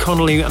Craig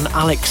Connolly and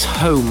Alex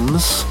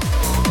Holmes.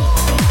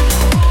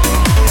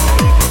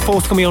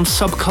 Forthcoming on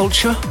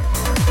Subculture.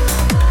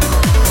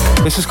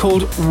 This is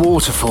called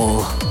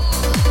Waterfall.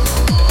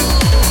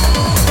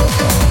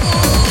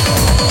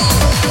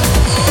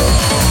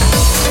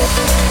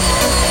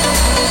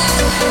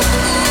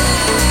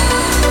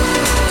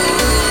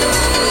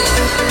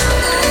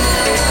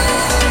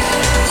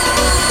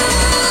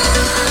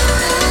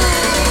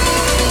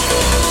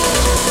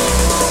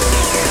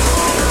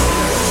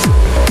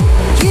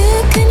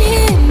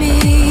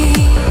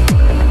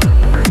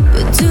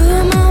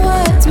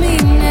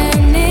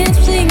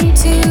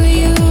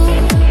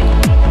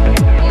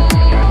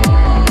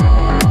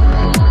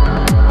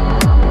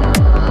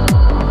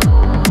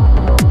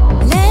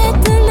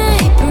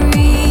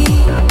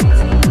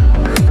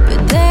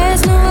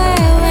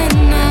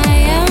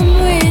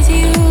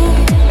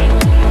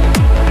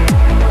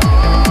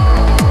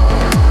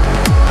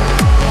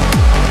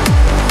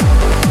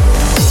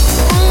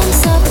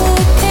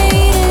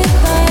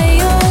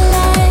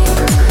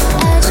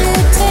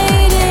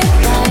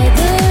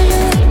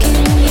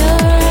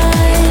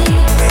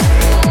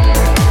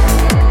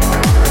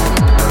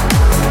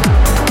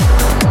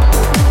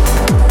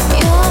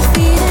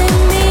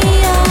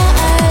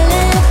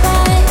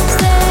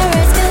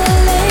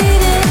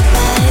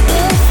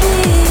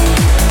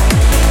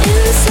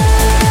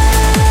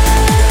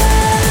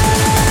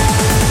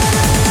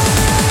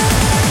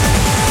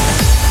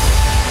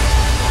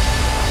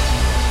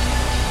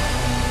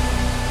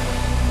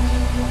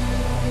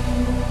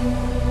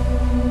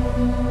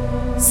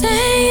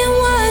 I'm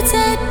your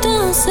waterfall.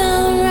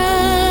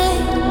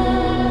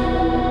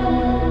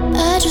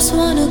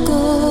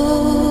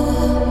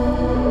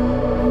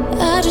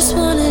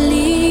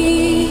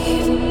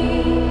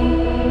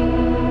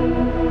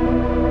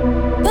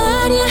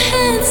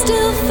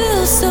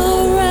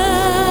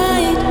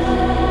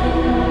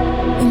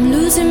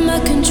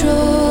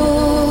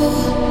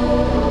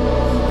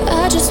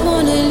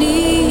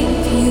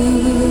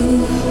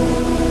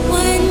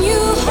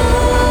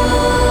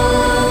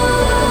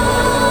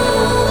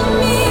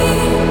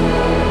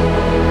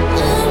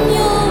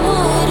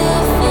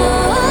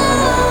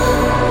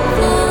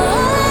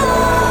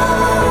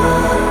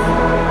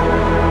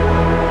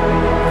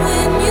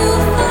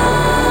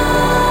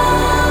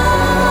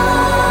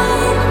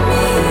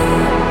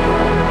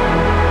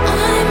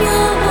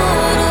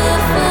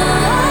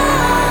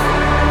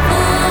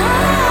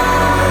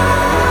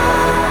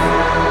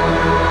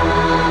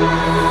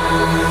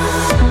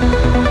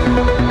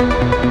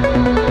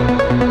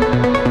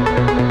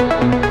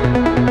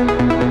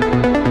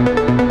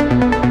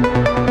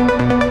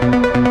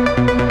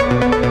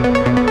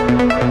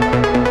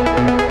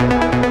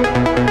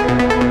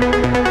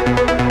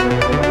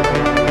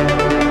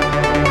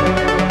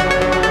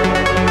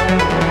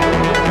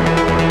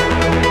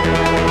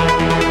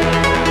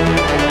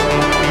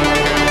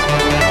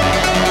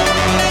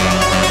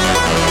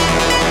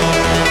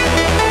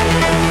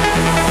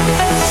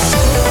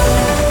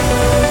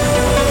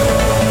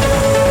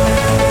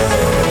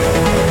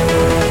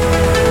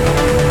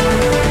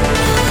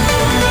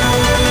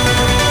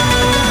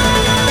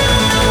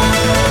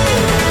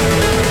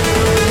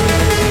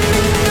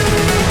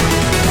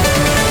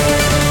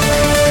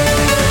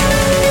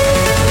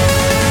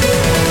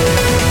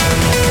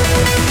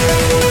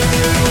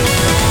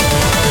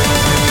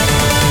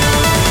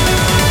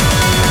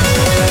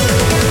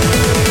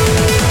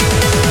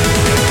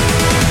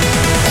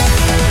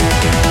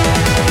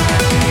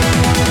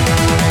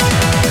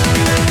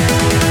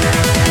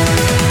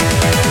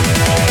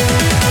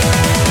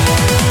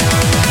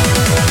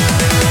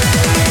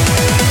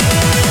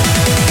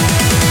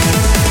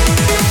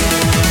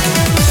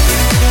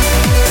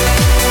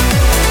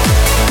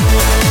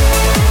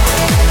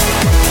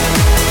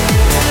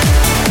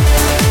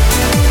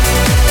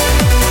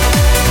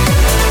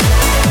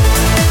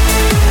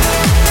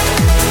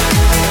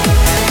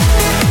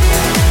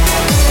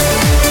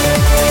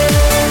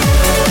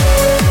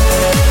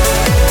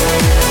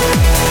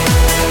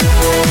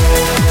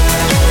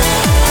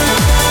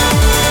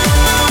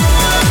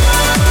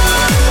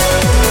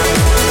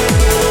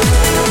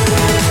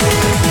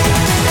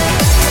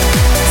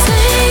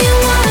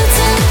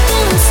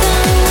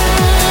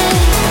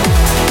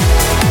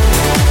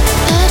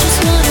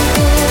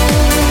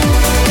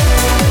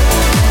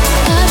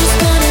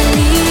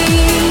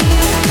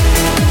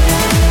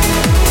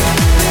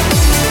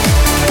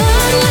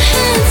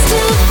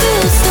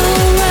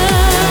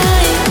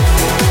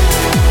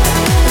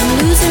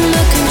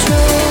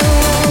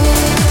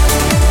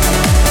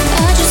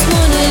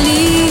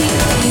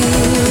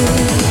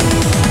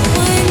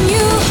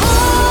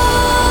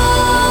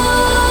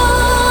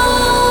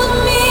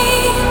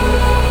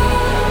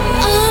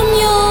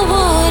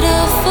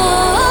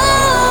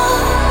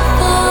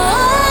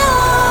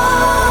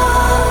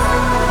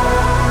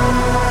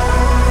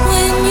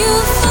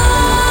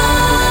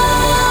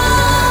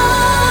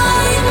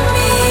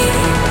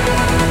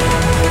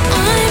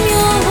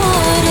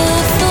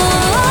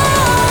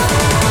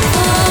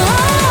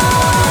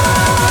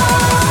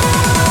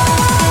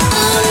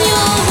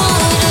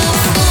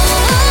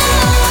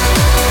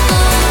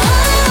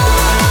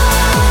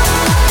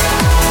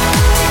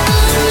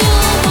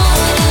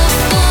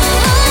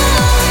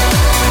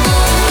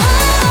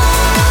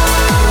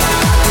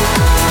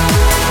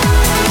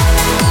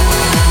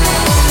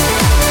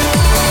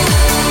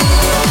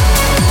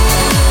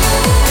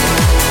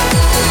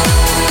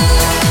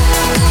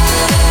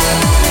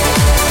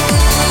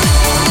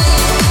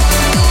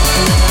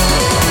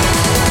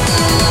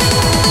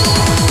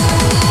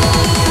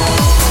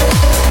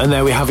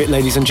 have it,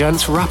 ladies and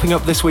gents, wrapping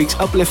up this week's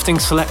uplifting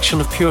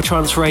selection of Pure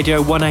Trance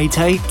Radio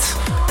 188.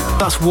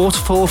 That's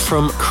Waterfall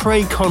from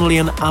Craig Connolly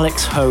and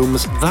Alex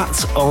Holmes.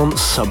 That's on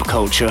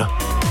Subculture.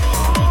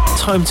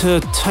 Time to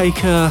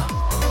take a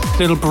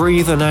little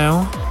breather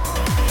now.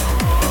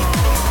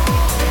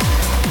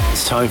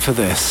 It's time for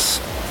this.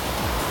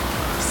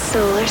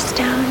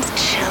 Solarstone's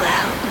chill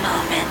out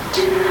moment.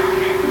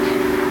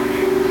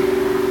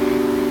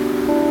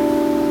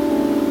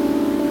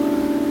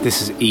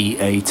 This is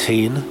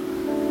E18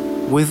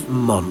 with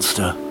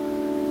Monster.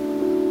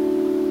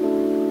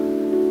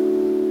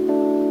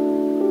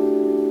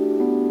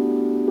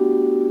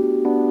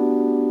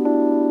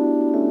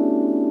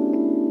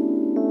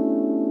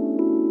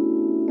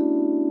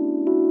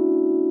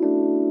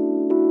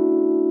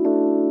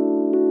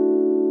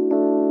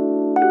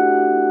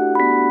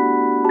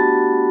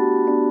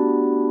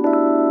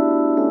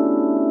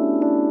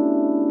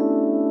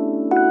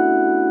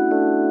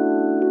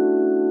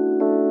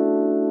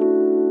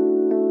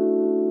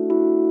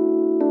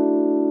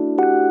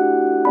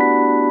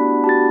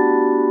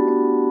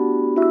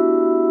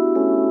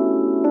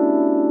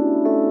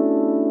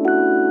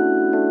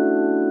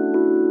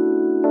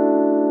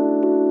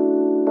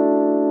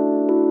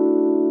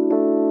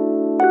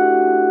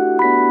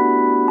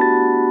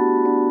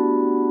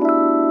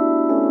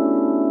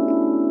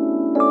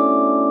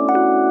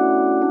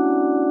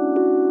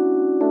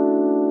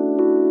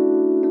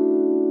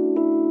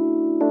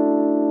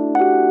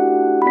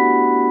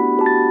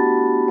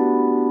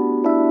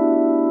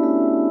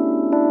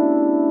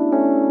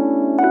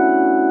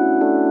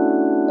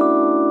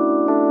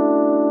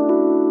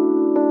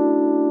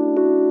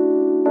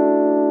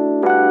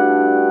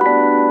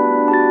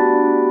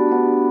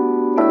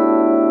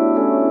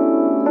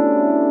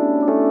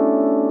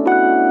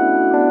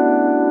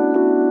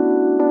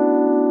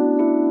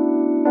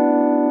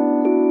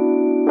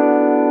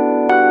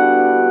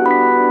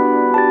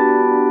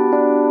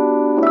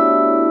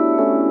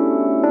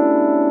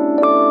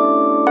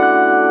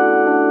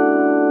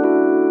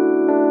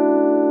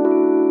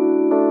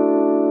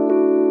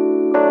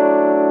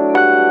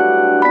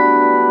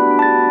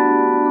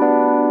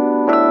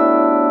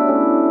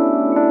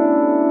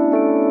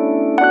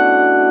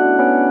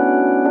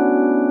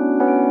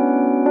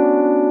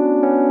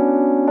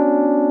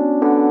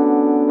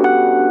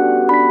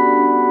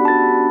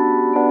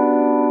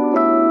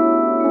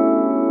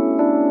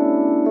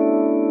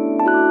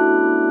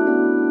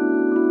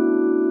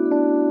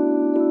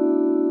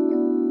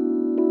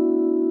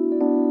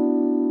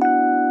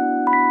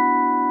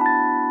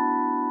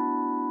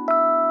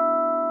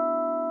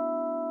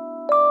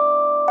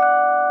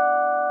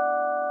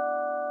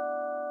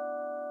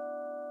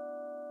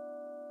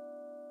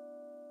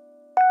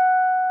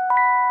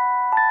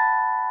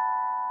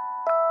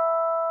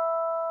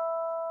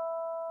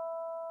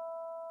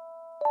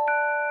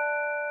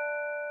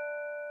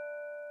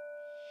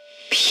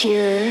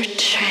 Pure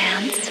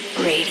Trance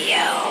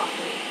Radio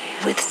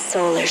with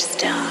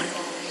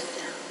Solarstone.